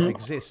longer Mhm.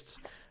 exists.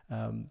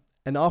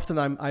 And often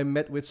I'm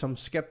met with some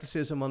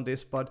skepticism on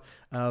this, but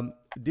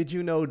did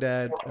you know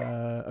that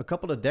a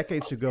couple of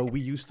decades ago we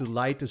used to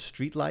light the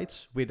street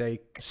lights with a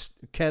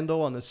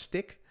candle on a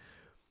stick,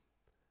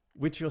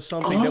 which was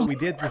something that Oh, we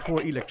did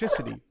before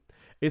electricity.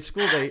 It's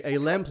called a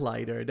lamp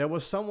lighter. There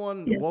was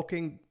someone yeah.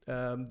 walking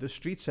the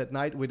streets at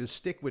night with a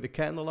stick with a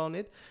candle on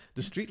it.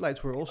 The street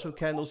lights were also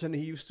candles, and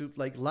he used to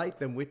like light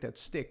them with that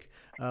stick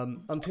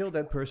until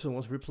that person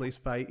was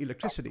replaced by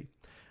electricity.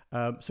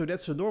 So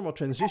that's a normal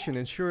transition.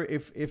 And sure,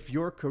 if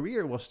your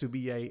career was to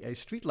be a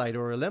street lighter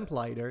or a lamp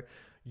lighter,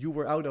 you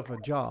were out of a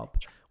job,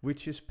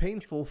 which is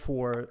painful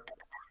for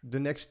the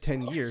next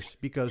 10 years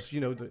because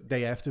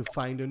they have to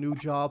find a new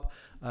job.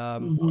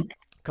 Mhm.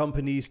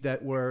 Companies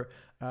that were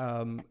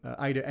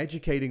either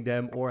educating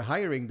them or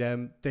hiring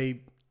them,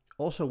 they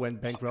also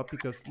went bankrupt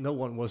because no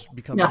one was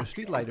becoming Yeah. a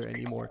streetlighter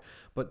anymore.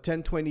 But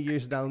 10, 20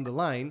 years down the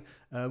line,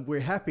 we're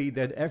happy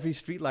that every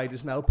streetlight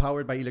is now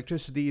powered by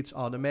electricity. It's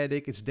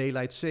automatic, it's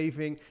daylight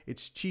saving,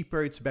 it's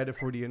cheaper, it's better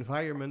for the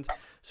environment.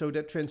 So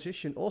that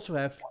transition also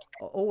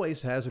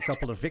always has a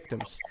couple of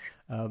victims,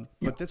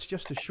 but that's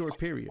just a short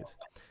period.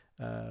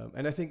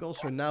 And I think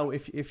also now,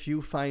 if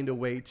you find a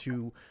way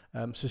to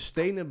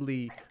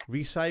sustainably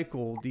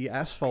recycle the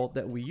asphalt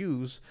that we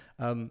use,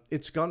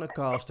 it's gonna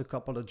cost a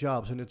couple of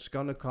jobs, and it's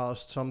gonna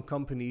cost some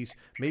companies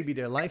maybe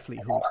their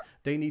livelihood.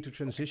 They need to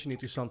transition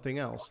into something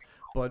else.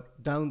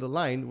 But down the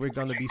line, we're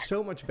gonna be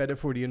so much better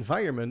for the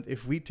environment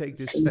if we take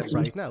this step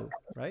Absolutely. right now,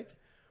 right?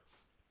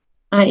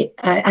 I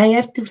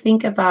have to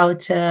think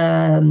about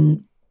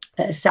some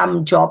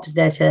jobs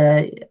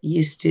that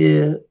used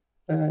to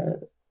uh,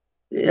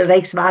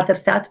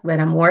 Rijkswaterstaat, where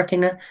I'm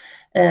working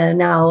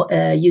now,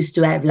 used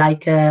to have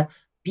like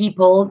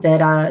people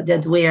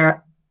that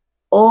were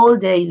all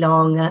day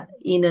long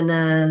in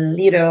a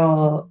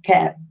little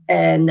cab,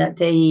 and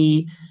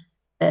they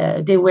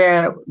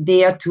were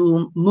there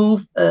to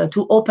move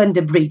to open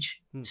the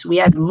bridge. Hmm. So we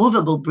have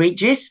movable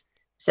bridges.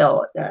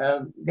 So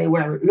they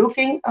were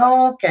looking.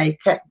 Okay,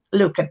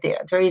 look at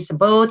there. There is a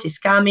boat. Is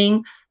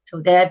coming. So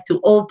they have to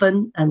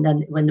open, and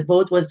then when the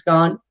boat was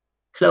gone,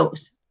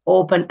 close,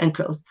 open and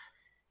close.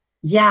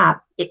 Yeah,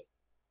 it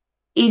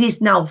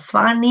is now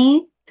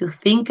funny to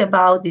think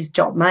about this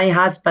job. My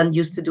husband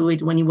used to do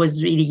it when he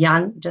was really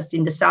young, just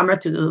in the summer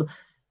to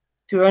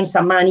earn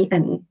some money,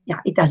 and yeah,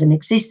 it doesn't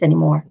exist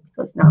anymore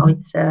because now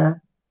it's yeah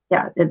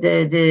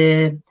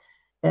the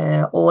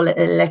all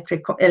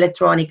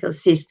electronic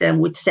system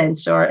with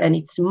sensor, and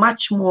it's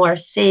much more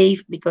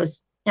safe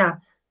because yeah.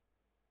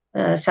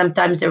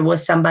 Sometimes there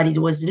was somebody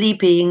who was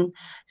sleeping,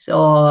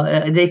 so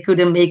they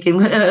couldn't make him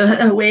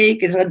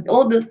awake. So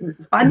all the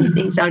funny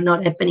things are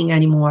not happening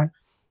anymore.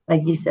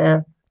 Like this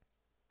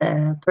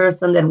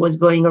person that was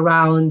going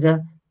around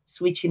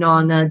switching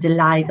on the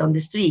light on the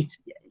street.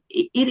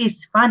 It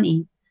is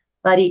funny,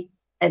 but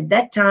at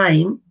that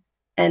time,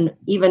 and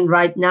even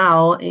right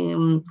now,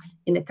 in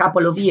a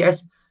couple of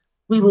years,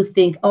 we will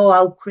think, oh,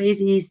 how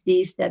crazy is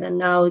this? That and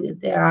now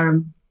they are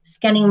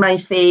scanning my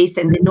face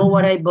and they know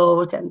what I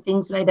bought and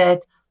things like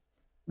that.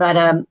 But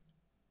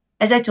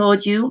as I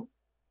told you,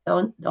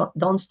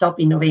 don't stop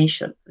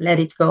innovation. Let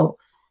it go,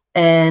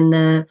 and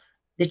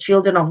the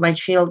children of my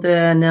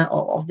children,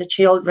 of the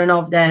children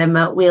of them,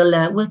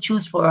 will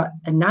choose for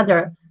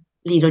another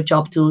little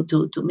job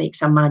to make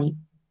some money.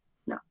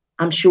 No,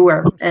 I'm Of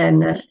sure, course.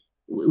 and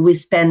we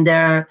spend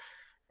uh,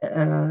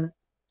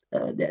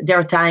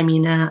 their time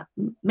in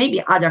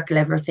maybe other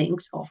clever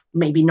things, or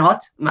maybe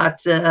not,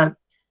 but. Uh,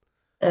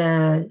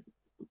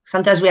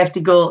 Sometimes we have to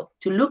go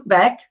to look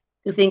back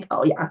to think,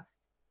 oh yeah,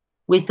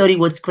 we thought it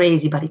was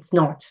crazy, but it's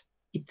not.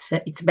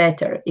 It's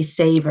better. It's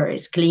safer.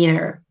 It's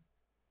cleaner.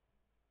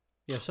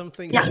 Yeah, some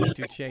things Yeah, need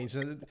to change.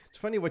 And it's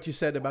funny what you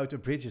said about the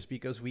bridges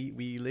because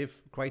we live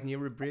quite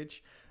near a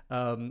bridge.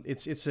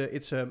 It's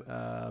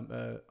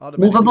automatically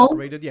movable.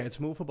 operated. Yeah,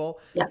 it's movable,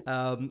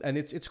 Yeah, and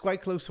it's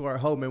quite close to our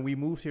home. And we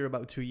moved here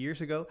about 2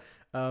 years ago,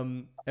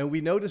 and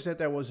we noticed that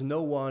there was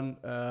no one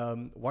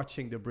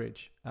watching the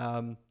bridge.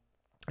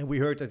 And we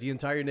heard that the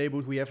entire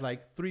neighborhood, we have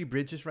like 3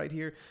 bridges right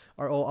here,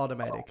 are all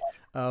automatic.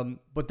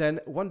 But then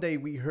one day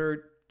we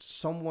heard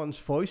someone's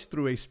voice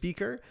through a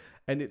speaker,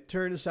 and it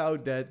turns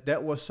out that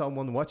that was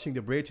someone watching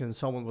the bridge and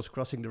someone was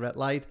crossing the red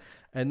light.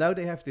 And now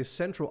they have this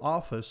central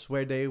office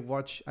where they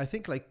watch, I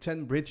think, like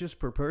 10 bridges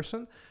per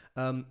person.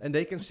 And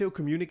they can still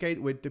communicate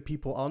with the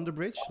people on the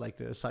bridge, like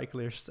the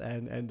cyclists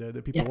and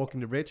the people yeah, walking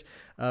the bridge.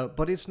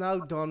 But it's now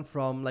done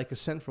from like a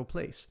central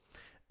place.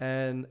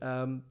 And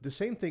the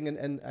same thing,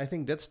 and I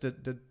think that's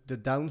the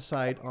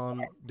downside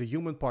on the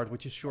human part,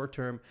 which is short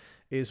term,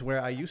 is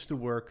where I used to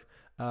work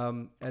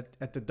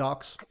at the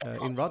docks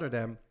in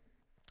Rotterdam.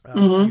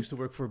 I Hmm. used to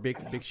work for a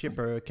big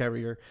shipper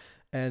carrier,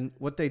 and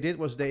what they did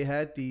was they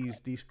had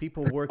these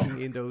people working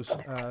in those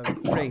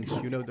cranes,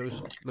 you know,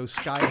 those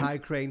sky high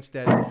cranes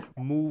that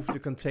move the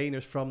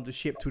containers from the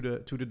ship to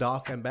the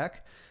dock and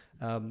back.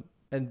 Um,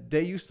 and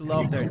they used to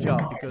love their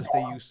job because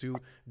they used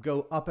to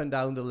go up and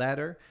down the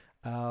ladder.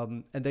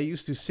 And they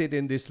used to sit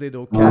in this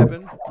little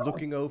cabin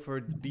looking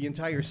over the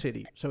entire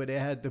city. So they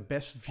had the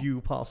best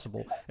view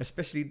possible,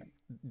 especially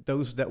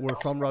those that were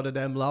from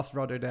Rotterdam, loved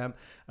Rotterdam.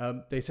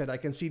 They said, I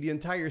can see the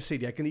entire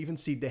city. I can even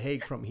see The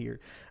Hague from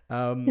here.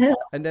 Yeah,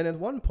 And then at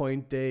one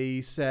point,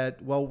 they said,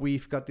 well,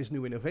 we've got this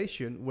new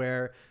innovation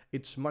where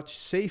it's much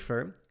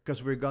safer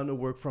because we're going to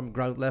work from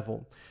ground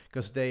level.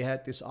 Because they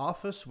had this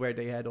office where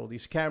they had all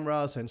these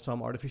cameras and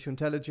some artificial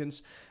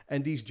intelligence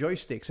and these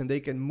joysticks, and they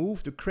can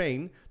move the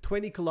crane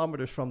 20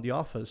 kilometers from the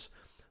office.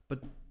 But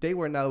they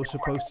were now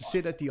supposed to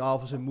sit at the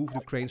office and move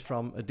the cranes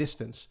from a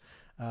distance.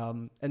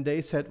 And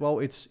they said, well,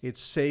 it's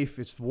safe,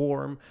 it's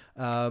warm.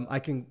 I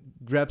can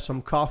grab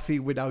some coffee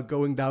without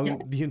going yeah,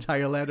 down the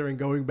entire ladder and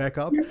going back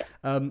up,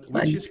 it's which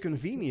funny. is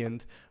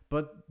convenient.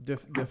 But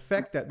the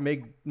fact that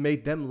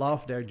made them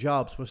love their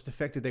jobs was the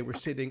fact that they were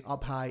sitting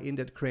up high in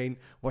that crane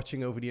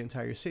watching over the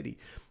entire city.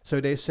 So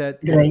they said,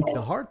 well, Great.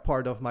 the hard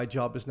part of my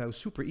job is now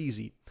super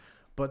easy,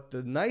 but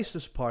the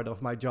nicest part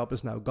of my job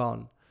is now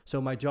gone. So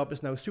my job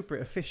is now super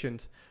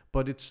efficient,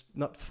 but it's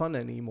not fun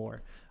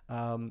anymore.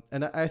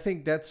 And I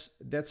think that's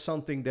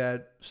something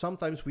that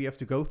sometimes we have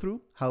to go through,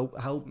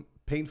 how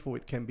painful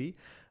it can be.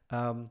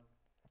 Um,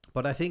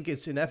 but I think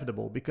it's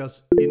inevitable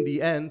because in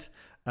the end,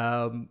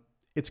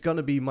 it's going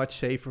to be much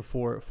safer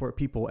for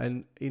people.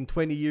 And in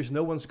 20 years,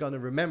 no one's going to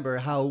remember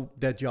how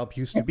that job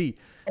used to be.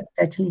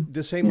 Exactly.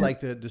 The same Yeah. like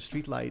the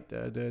street light,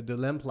 the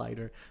lamp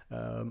lighter.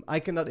 I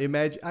cannot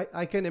imagine.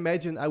 I can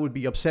imagine I would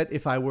be upset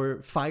if I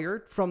were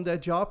fired from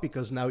that job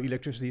because now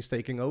electricity is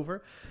taking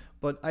over.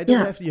 But I don't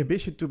Yeah. have the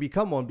ambition to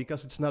become one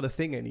because it's not a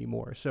thing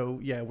anymore. So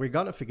yeah, we're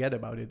gonna forget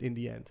about it in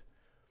the end.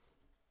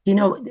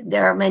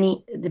 There are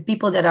many the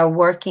people that are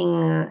working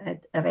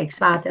at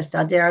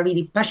Rijkswaterstaat. They are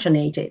really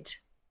passionate,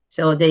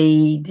 so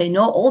they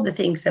know all the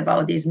things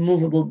about these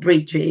movable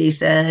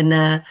bridges,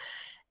 and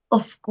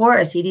of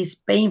course it is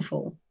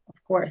painful,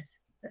 of course,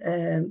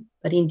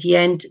 but in the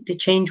end the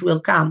change will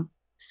come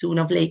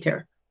sooner or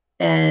later.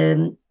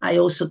 And I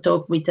also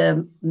talk with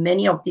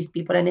many of these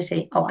people, and I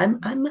say, "Oh, I'm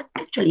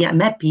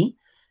happy.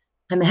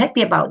 I'm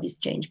happy about this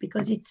change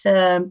because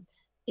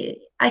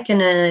I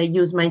can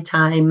use my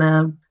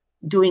time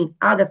doing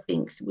other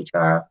things which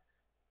are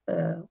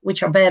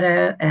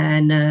better,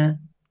 and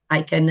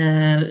I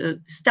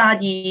can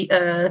study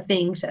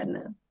things,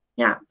 and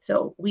yeah.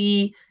 So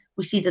we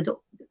see that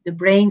the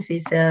brains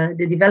is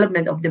the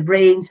development of the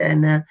brains,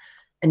 and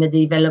the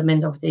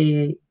development of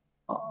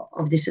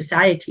the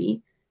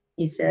society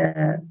is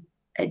at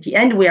the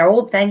end we are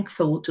all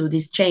thankful to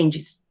these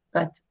changes,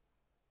 but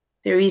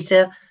there is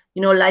a,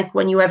 like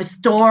when you have a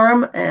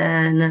storm,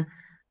 and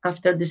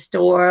after the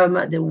storm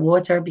the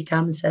water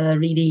becomes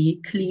really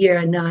clear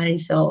and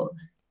nice. So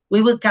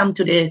we will come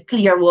to the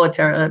clear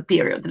water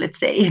period, let's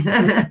say.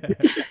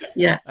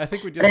 Yeah, I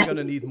think we're but just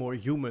gonna need more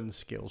human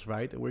skills,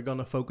 right? We're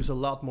gonna focus a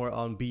lot more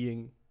on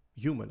being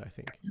human. I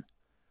think.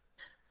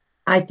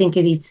 I think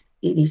it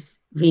is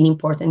really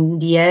important. In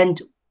the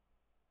end,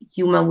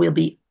 human will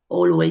be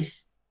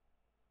always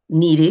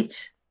needed.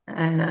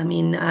 I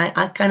mean,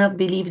 I cannot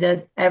believe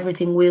that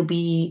everything will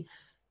be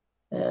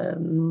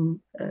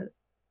um,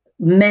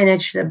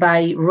 managed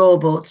by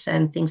robots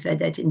and things like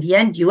that. In the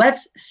end, you have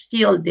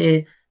still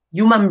the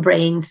human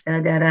brains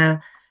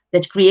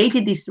that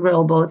created these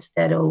robots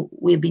that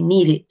will be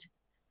needed.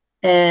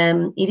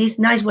 It is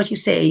nice what you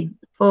say.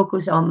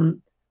 Focus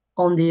on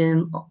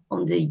the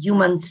on the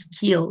human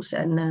skills,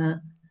 and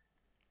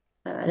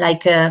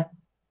like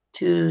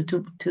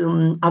to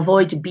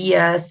avoid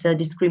bias,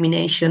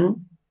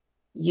 discrimination.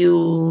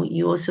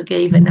 You also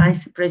gave a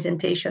nice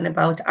presentation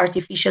about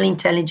artificial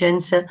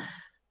intelligence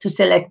to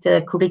select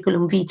a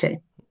curriculum vitae.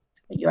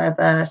 You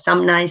have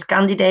some nice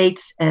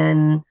candidates,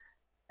 and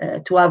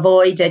to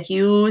avoid that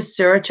you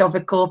search of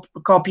a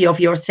copy of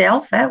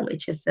yourself,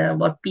 which is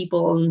what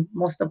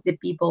most of the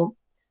people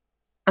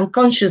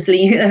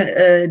unconsciously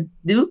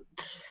do.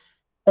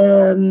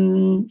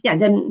 Yeah,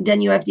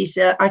 then you have this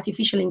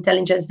artificial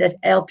intelligence that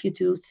help you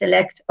to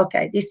select.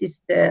 Okay, this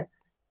is the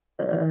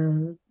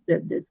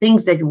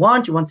things that you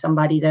want. You want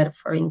somebody that,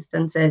 for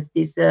instance, has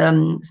this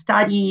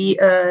study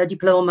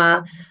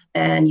diploma,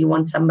 and you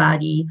want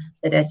somebody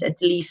that has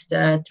at least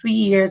 3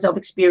 years of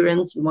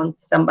experience. You want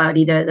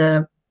somebody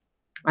that,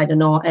 I don't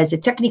know, has a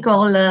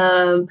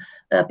technical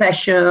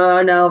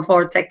passion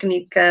for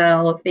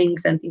technical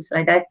things and things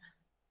like that.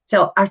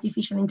 So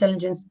artificial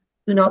intelligence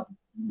do not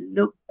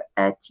look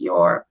at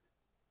your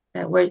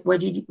where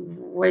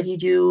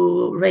did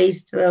you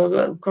raise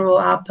grow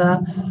up,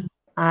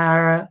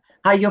 are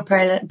your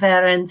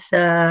parents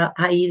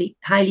highly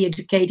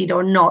educated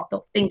or not,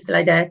 or things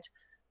like that,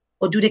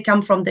 or do they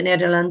come from the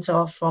Netherlands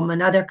or from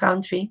another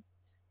country?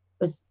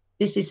 Because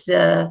this is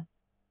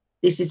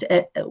this is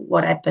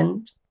what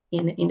happened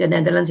in the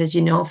Netherlands, as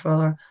you know,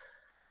 for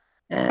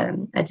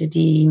at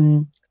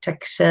the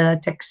tax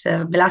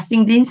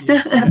belastingdienst.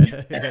 Yeah,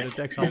 yeah, yeah. The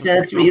tax It's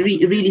officers.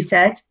 really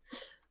sad,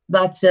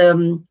 but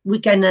we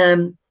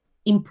can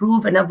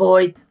improve and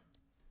avoid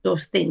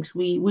those things.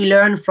 We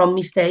learn from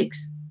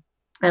mistakes,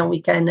 and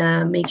we can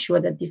make sure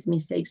that these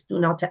mistakes do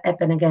not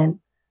happen again.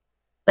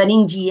 But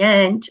in the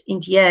end,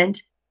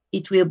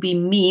 it will be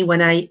me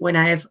when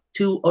I have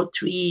two or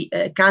three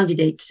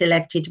candidates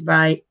selected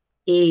by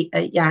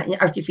yeah,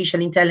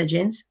 artificial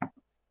intelligence.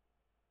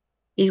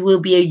 It will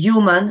be a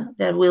human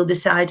that will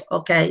decide,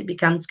 okay,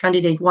 becomes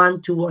candidate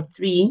one, two, or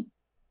three,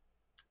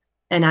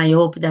 and I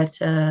hope that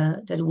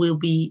that will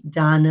be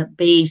done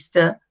based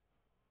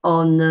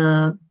on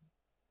the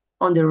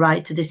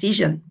right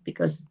decision,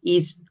 because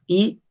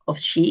he or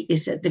she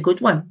is the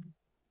good one.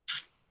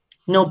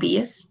 No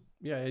BS.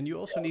 Yeah, and you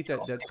also need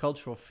that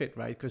cultural fit,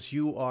 right? Because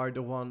you are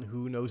the one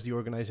who knows the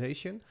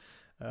organization.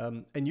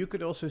 And you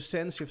could also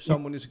sense if Yeah.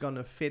 someone is going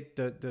to fit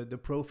the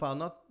profile,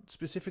 not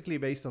specifically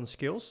based on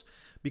skills,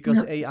 because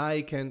No.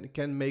 AI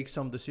can make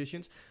some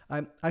decisions.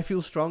 I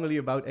feel strongly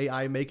about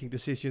AI making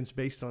decisions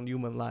based on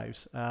human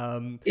lives.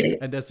 Yeah.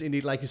 And that's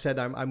indeed, like you said,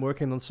 I'm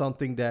working on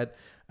something that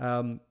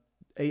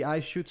AI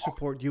should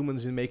support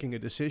humans in making a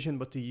decision,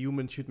 but the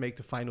human should make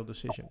the final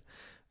decision.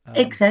 Um,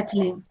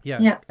 Exactly.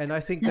 yeah, Yeah. and I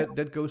think Yeah.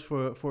 that goes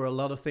for a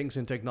lot of things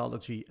in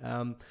technology.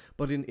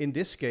 But in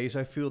this case,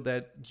 I feel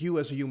that you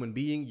as a human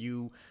being,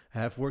 you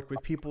have worked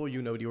with people,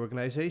 you know the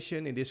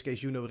organization. In this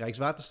case, you know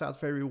Rijkswaterstaat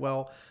very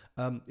well.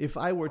 If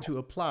I were to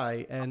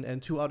apply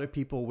and two other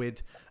people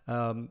with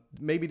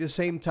maybe the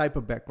same type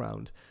of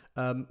background,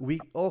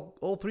 we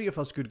all three of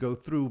us could go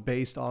through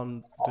based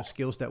on the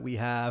skills that we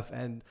have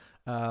and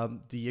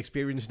the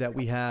experience that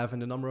we have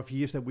and the number of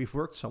years that we've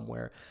worked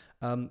somewhere.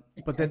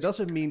 But that Exactly.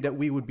 doesn't mean that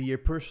we would be a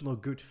personal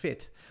good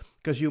fit.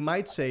 Because you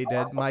might say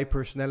that my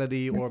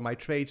personality or my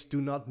traits do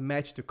not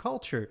match the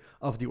culture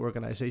of the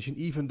organization,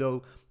 even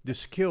though the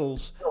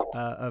skills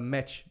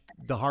match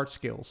the hard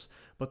skills.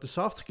 But the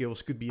soft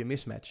skills could be a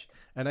mismatch.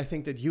 And I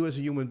think that you, as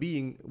a human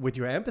being, with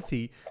your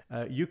empathy,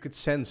 you could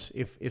sense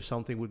if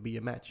something would be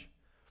a match.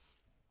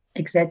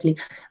 Exactly.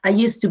 I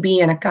used to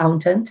be an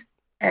accountant,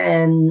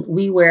 and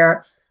we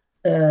were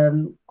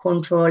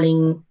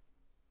controlling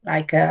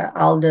like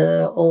all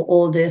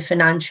the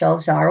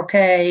financials are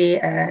okay,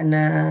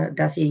 and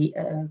does he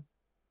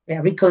yeah,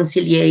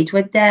 reconciliate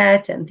with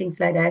that and things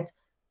like that,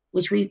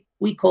 which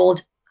we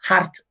called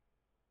hard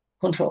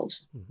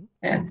controls.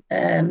 Mm-hmm.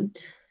 And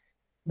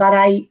but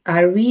I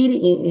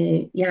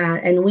really yeah,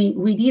 and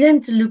we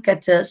didn't look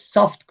at the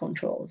soft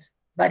controls,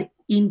 but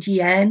in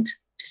the end,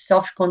 the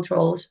soft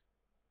controls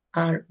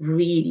are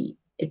really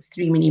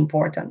extremely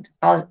important.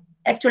 Are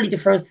actually the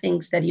first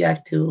things that you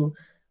have to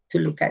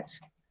look at,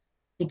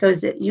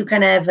 because you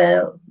can have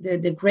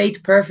the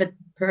great perfect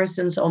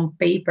persons on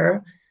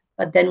paper,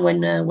 but then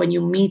when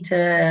you meet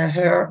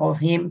her or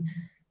him,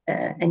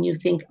 and you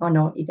think, oh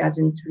no, it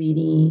doesn't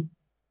really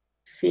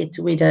fit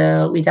with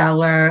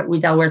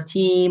our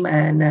team,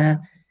 and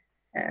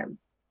um,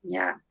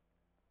 yeah,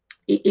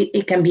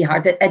 it can be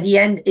hard. At the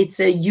end, it's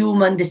a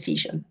human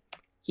decision.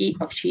 He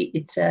or she,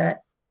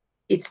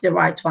 it's the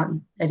right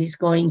one that is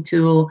going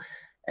to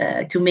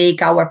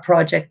make our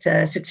project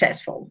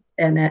successful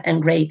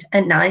and great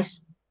and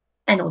nice,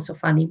 and also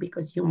funny,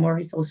 because humor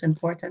is also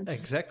important.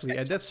 Exactly,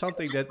 and that's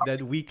something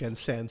that we can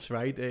sense,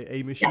 right? A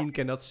Yeah. machine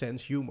cannot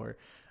sense humor,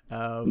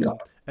 No.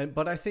 and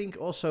but I think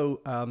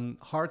also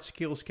hard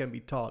skills can be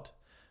taught.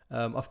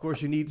 Of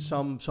course, you need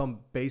some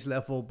base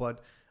level,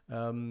 but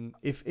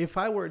if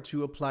I were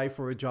to apply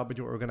for a job at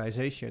your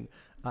organization,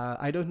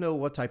 I don't know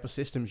what type of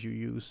systems you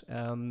use.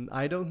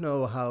 I don't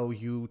know how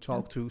you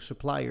talk to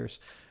suppliers.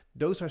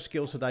 Those are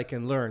skills that I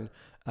can learn.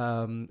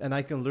 And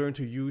I can learn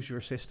to use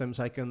your systems.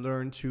 I can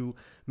learn to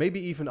maybe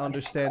even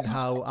understand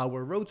how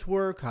our roads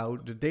work, how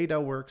the data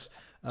works.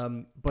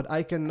 But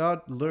I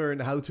cannot learn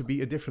how to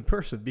be a different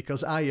person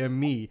because I am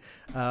me.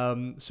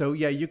 So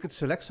yeah, you could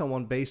select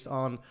someone based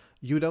on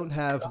you don't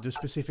have the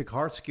specific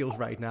hard skills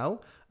right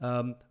now.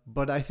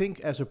 But I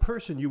think as a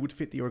person, you would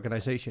fit the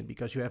organization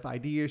because you have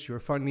ideas, you're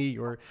funny,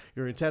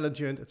 you're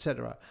intelligent,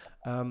 etc.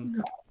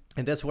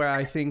 And that's where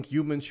I think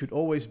humans should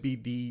always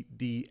be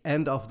the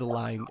end of the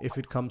line if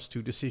it comes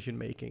to decision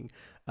making.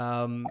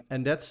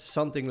 And that's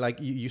something like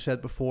you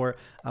said before,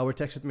 our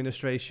tax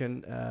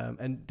administration,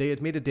 and they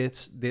admitted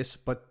this,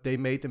 but they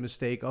made the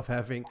mistake of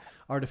having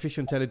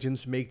artificial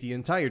intelligence make the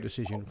entire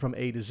decision from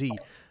A to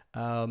Z.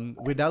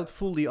 Without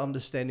fully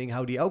understanding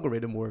how the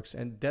algorithm works,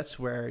 and that's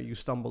where you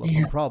stumble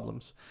upon Yeah.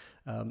 problems.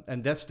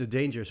 And that's the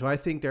danger. So I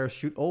think there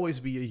should always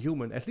be a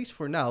human, at least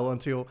for now,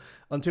 until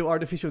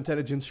artificial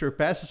intelligence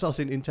surpasses us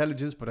in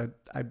intelligence. But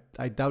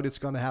I doubt it's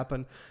going to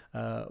happen.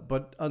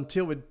 But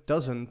until it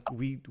doesn't,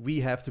 we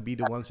have to be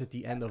the ones at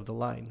the end of the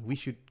line. We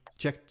should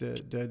check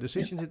the Yeah.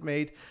 decisions it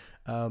made,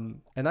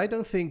 and I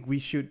don't think we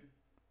should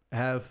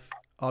have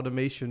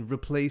automation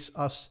replace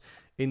us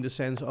in the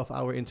sense of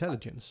our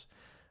intelligence.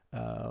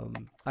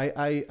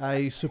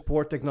 I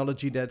support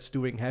technology that's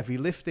doing heavy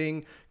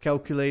lifting,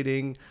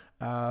 calculating,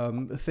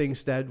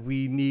 things that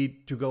we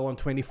need to go on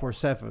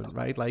 24/7,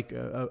 right? Like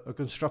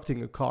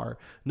constructing a car.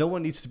 No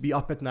one needs to be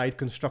up at night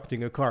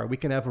constructing a car. We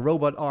can have a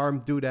robot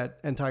arm do that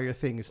entire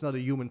thing. It's not a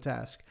human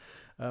task.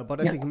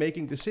 But I Yeah. think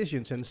making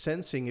decisions and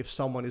sensing if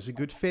someone is a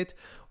good fit,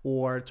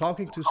 or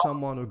talking to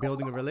someone, or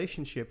building a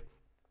relationship,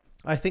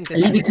 I think that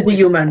Leave should it to the always.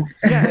 human.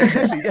 Yeah,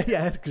 exactly.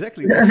 Yeah,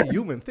 exactly. That's a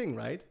human thing,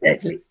 right?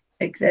 Exactly.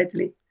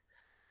 Exactly.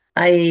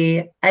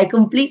 I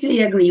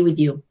completely agree with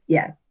you.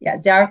 Yeah. Yeah.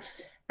 There are,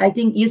 I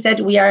think you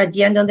said we are at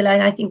the end of the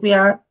line. I think we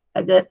are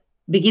at the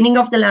beginning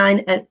of the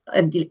line and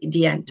at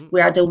the end. Mm,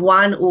 We are the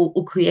one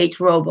who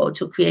create robots,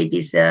 who create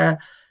this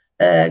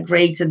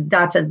great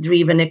data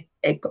driven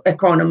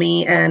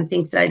economy and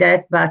things like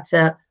that. But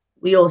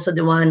we also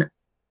the one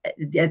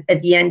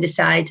at the end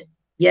decide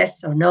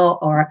yes or no,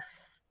 or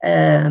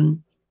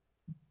um,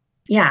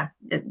 yeah,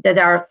 that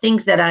are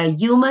things that are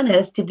human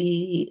has to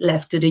be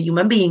left to the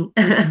human being.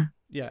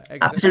 yeah, exactly.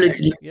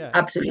 Absolutely, Yeah.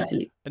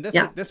 absolutely. And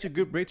Yeah, that's a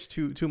good bridge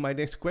to my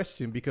next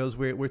question, because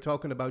we're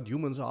talking about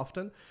humans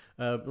often.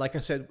 Like I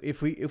said,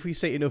 if we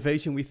say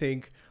innovation, we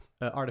think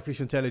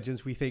artificial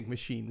intelligence, we think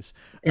machines.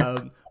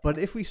 yeah. But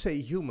if we say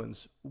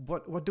humans,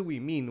 what do we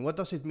mean? What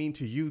does it mean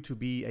to you to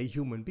be a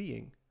human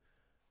being?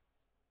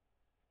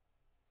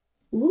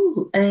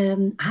 Ooh,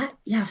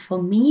 yeah.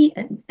 For me,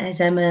 as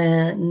I'm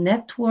a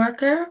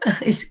networker,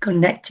 is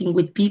connecting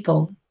with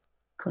people,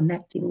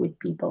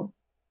 Uh,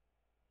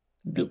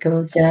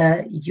 because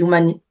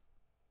human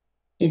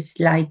is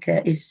like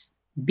is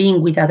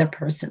being with other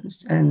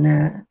persons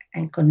and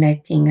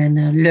connecting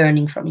and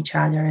learning from each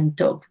other and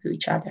talk to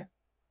each other.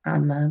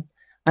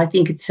 I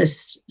think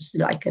it's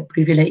like a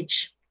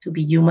privilege to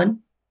be human.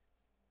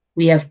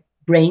 We have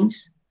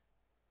brains.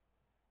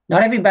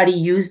 Not everybody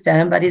use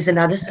them, but it's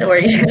another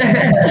story,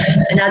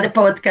 another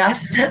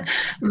podcast.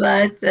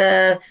 But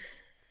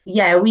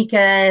yeah, we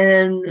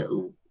can.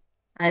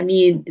 I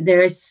mean,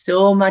 there is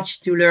so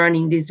much to learn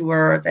in this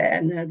world,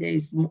 and there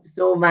is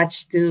so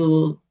much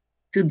to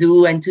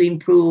do and to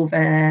improve.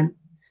 And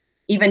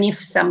even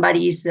if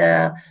somebody is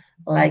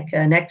like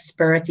an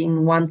expert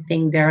in one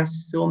thing, there are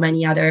so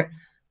many other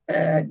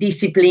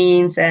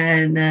disciplines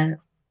and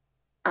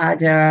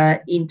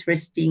other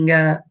interesting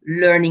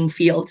learning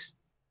fields.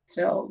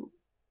 So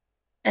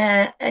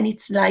and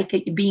it's like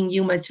being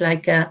human. It's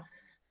like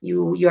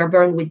you are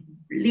born with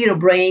little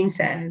brains,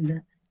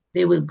 and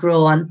they will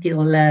grow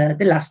until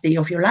the last day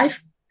of your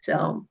life.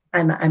 So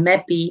I'm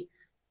happy.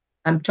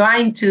 I'm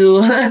trying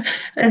to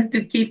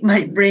to keep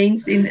my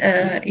brains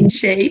in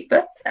shape.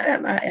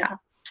 Yeah,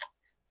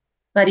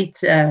 but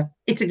it's a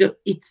good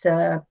it's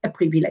a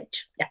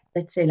privilege. Yeah,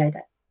 let's say like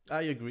that.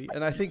 I agree,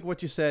 and I think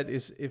what you said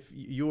is, if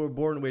you were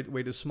born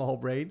with a small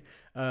brain,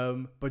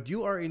 but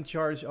you are in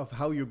charge of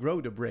how you grow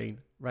the brain,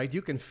 right?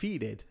 You can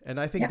feed it, and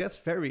I think Yeah, that's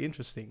very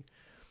interesting.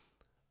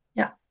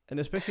 yeah. And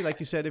especially like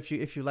you said,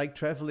 if you like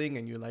traveling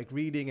and you like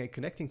reading and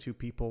connecting to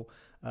people,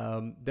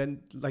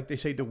 then like they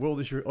say, the world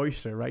is your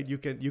oyster, right? You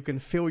can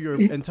fill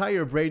your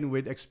entire brain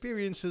with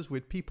experiences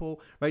with people,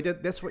 right?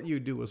 That's what you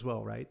do as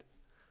well, right?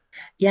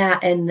 Yeah,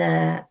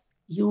 and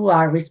you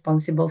are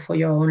responsible for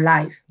your own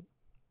life.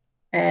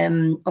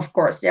 Of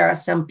course, there are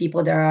some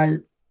people that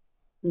are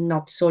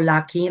not so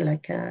lucky.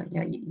 Like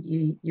yeah,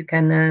 you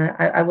can.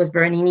 I was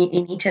born in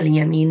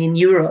Italy. I mean, in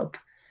Europe.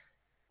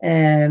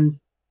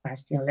 But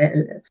still,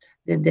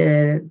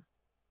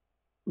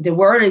 the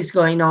war is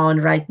going on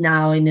right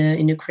now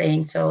in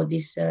Ukraine. So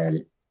this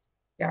there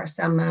are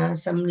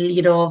some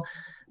little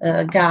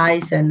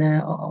guys and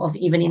of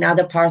even in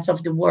other parts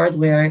of the world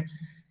where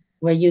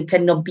you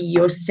cannot be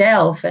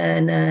yourself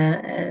and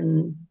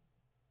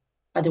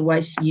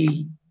otherwise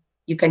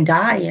you can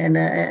die and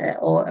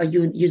or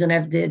you don't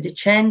have the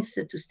chance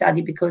to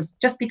study because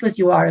just because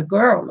you are a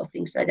girl or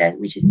things like that,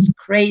 which is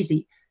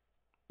crazy.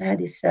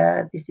 This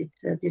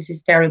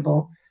is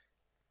terrible.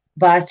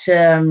 But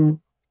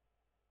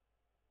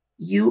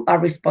you are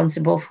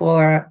responsible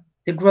for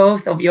the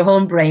growth of your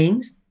own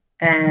brains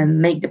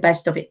and make the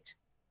best of it.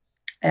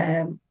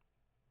 Um,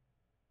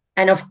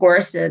 and of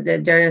course,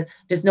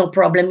 there's no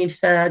problem if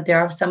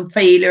there are some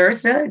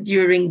failures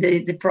during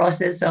the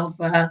process of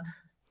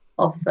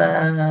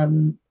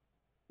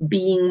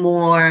being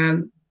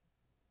more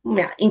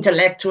yeah,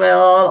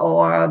 intellectual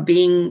or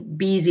being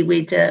busy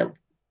with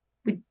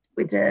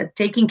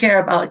taking care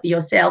about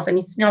yourself. And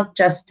it's not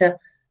just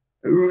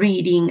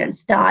reading and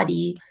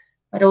study,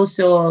 but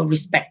also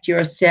respect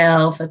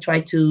yourself.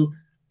 Try to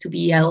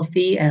be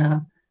healthy.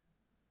 It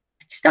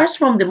starts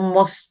from the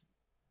most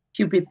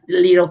stupid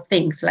little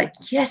things. Like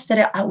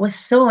yesterday, I was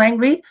so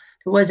angry.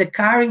 There was a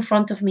car in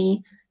front of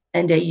me,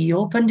 and they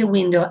opened the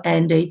window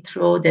and they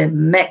throw the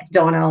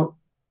McDonald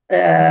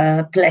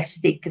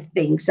plastic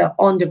things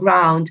on the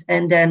ground,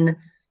 and then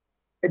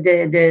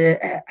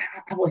the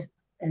I was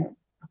I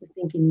was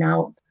thinking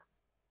now,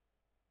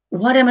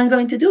 what am I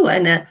going to do?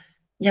 And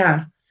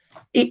yeah,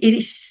 it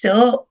is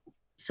so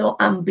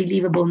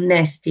unbelievable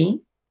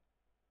nasty.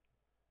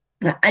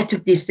 I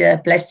took these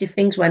plastic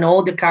things when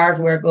all the cars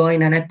were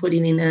going, and I put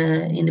it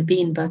in a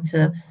bin. But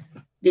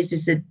this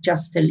is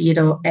just a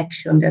little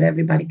action that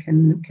everybody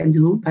can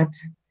do, but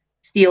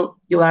still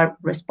you are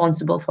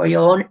responsible for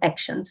your own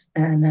actions,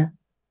 and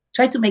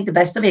try to make the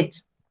best of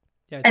it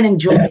Yeah, and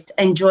it's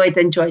enjoy it.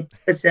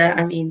 Because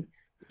I mean,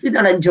 if you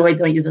don't enjoy it,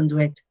 then you don't do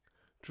it.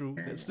 true.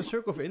 It's the Uh,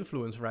 circle of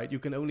influence, right? You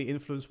can only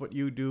influence what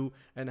you do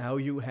and how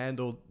you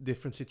handle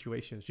different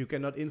situations. You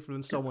cannot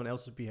influence someone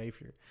else's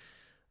behavior.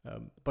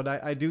 But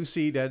I do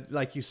see that,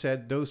 like you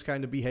said, those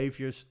kind of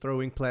behaviors,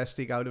 throwing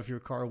plastic out of your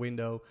car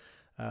window,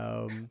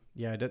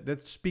 yeah,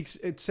 that speaks.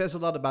 It says a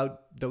lot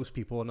about those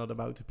people, and not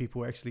about the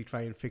people who actually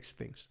try and fix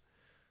things.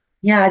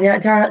 yeah,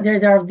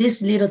 there are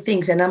these little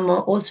things, and I'm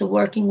also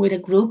working with a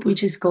group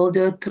which is called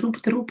the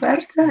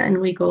Troopers, Mm-hmm.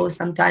 and we go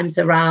sometimes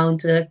around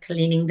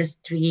cleaning the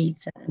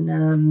streets.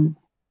 And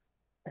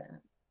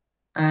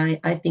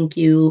I think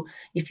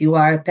if you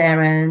are a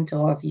parent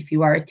or if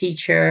you are a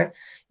teacher,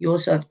 you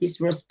also have this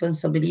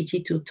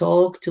responsibility to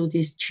talk to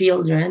these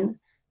children,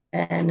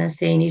 and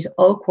saying it's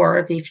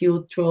awkward if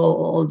you throw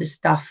all the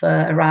stuff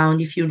around.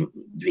 If you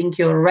drink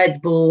your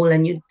Red Bull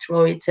and you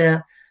throw it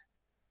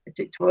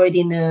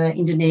in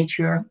the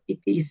nature, it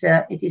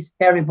is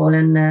terrible.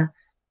 And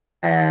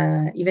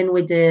even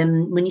with the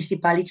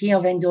municipality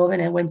of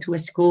Eindhoven, I went to a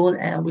school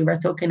and we were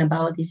talking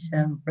about these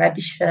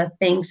rubbish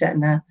things,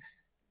 and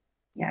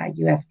yeah,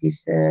 you have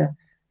this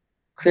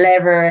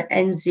clever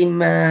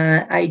enzyme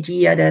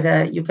idea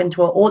that you can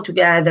throw all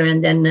together,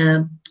 and then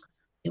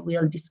they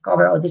will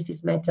discover, oh, this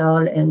is metal,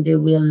 and they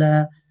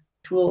will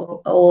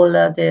throw all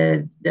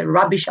the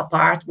rubbish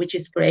apart, which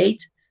is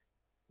great,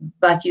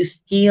 but you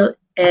still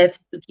have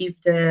to give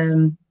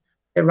the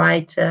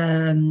right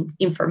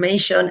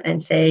information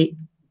and say,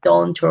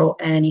 don't throw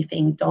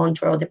anything, don't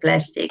throw the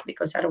plastic,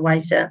 because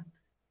otherwise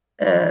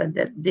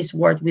this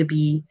world will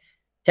be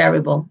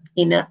terrible.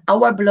 In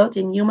our blood,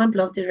 in human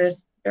blood, there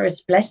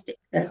is plastic.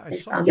 Yeah, I They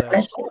saw found the that.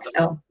 plastic.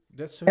 So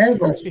That's so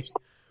terrible. scary.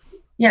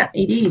 Yeah,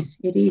 it is.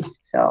 It is.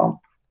 So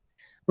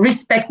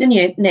respect the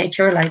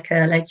nature, like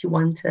you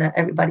want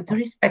everybody to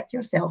respect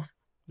yourself.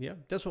 Yeah,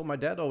 that's what my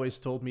dad always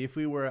told me. If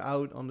we were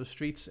out on the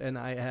streets and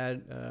I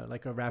had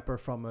like a wrapper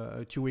from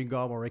a chewing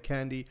gum or a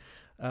candy,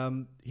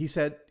 he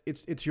said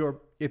it's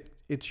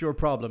your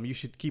problem. You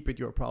should keep it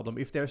your problem.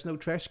 If there's no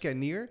trash can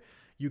near,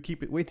 you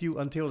keep it with you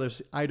until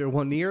there's either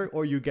one near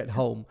or you get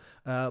home.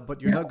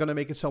 But you're Yeah, not gonna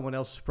make it someone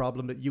else's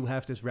problem that you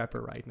have this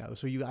wrapper right now.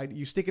 So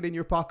you stick it in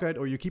your pocket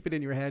or you keep it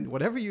in your hand.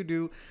 Whatever you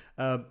do,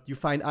 you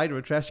find either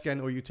a trash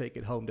can or you take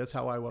it home. That's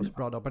how I was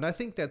brought up, and I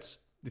think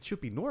it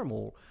should be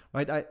normal,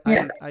 right?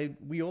 yeah,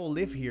 We all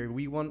live here.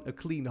 We want a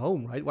clean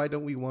home, right? Why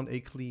don't we want a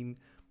clean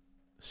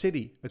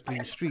city, a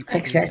clean street, a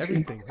clean exactly.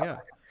 everything? Yeah.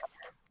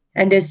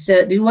 And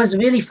it was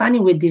really funny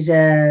with these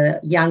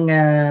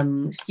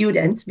young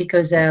students,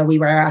 because we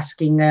were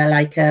asking,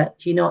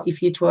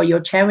 if you throw your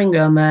chewing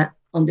gum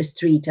on the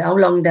street, how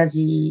long does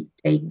it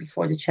take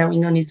before the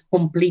chewing gum is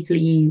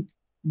completely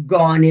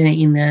gone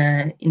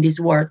in this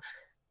world?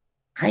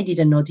 I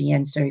didn't know the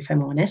answer, if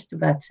I'm honest,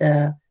 but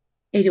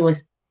it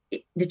was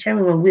the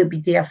chewing gum will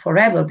be there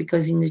forever,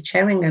 because in the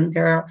chewing gum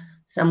there are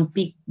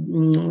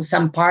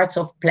some parts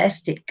of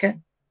plastic,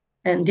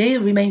 and they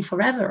remain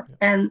forever. Yeah.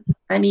 And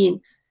I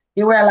mean,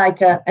 they were like,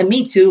 and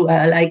me too,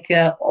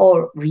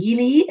 oh,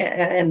 really?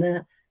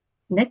 And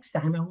next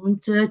time I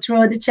want to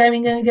throw the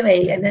chewing gum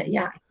away. And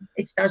yeah,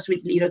 it starts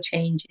with little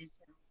changes,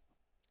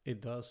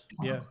 It does.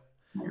 Yeah.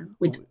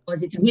 with Oh,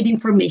 positive, with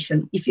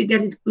information. If you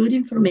get good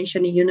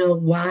information and you know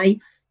why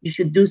you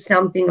should do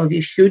something or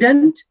you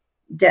shouldn't,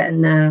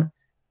 then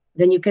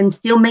you can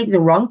still make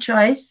the wrong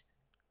choice,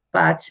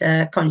 but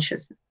with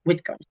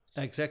conscious,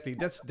 exactly.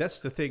 That's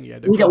the thing. Yeah,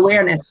 the with conscious.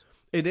 awareness.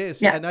 It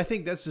is, Yeah, and I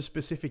think that's the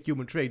specific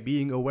human trait: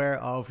 being aware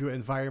of your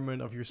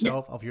environment, of yeah,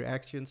 yourself, of your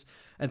actions,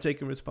 and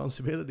taking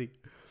responsibility.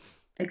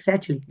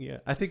 exactly, Yeah,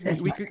 I think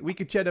exactly. we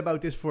could chat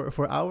about this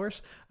for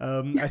hours.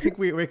 I think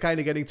we're kind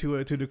of getting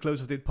to the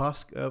close of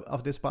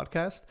of this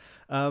podcast.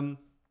 Um,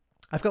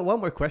 I've got one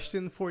more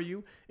question for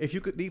you. If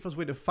you could leave us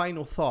with a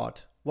final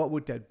thought, what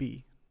would that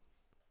be?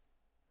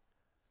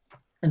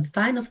 And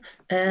final,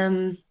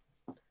 um,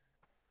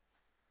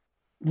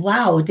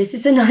 wow, this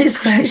is a nice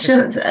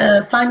question.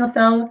 Final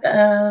thought,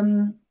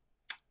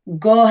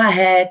 go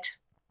ahead,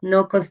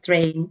 no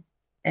constraint,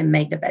 and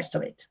make the best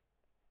of it.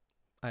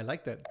 I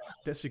like that.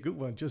 That's a good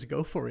one. Just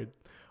go for it.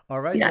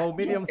 All right. Yeah, Well, just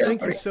Miriam, go thank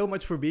for you it. so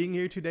much for being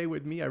here today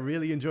with me. I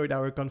really enjoyed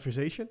our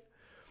conversation.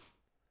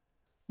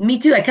 Me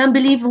too. I can't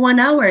believe 1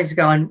 hour is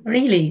gone.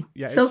 Really,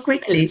 Yeah, so it's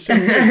quickly. so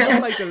quick. Just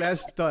like the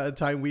last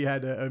time we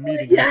had a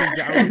meeting, I think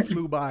the hour Yeah.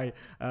 flew by.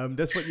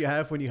 That's what you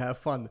have when you have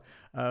fun.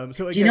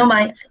 So Do you know,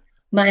 again,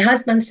 my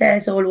husband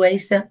says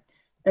always,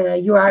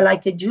 you are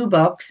like a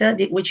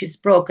jukebox which is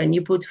broken.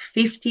 You put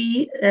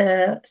 50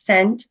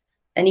 cent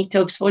and it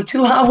talks for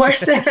 2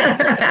 hours.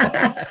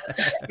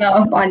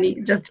 No,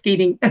 funny. Just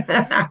kidding.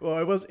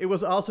 well, it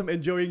was awesome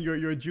enjoying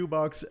your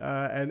jukebox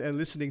and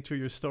listening to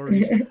your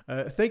stories.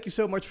 Thank you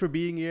so much for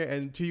being here,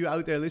 and to you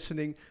out there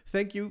listening,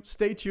 thank you.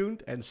 Stay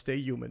tuned and stay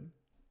human.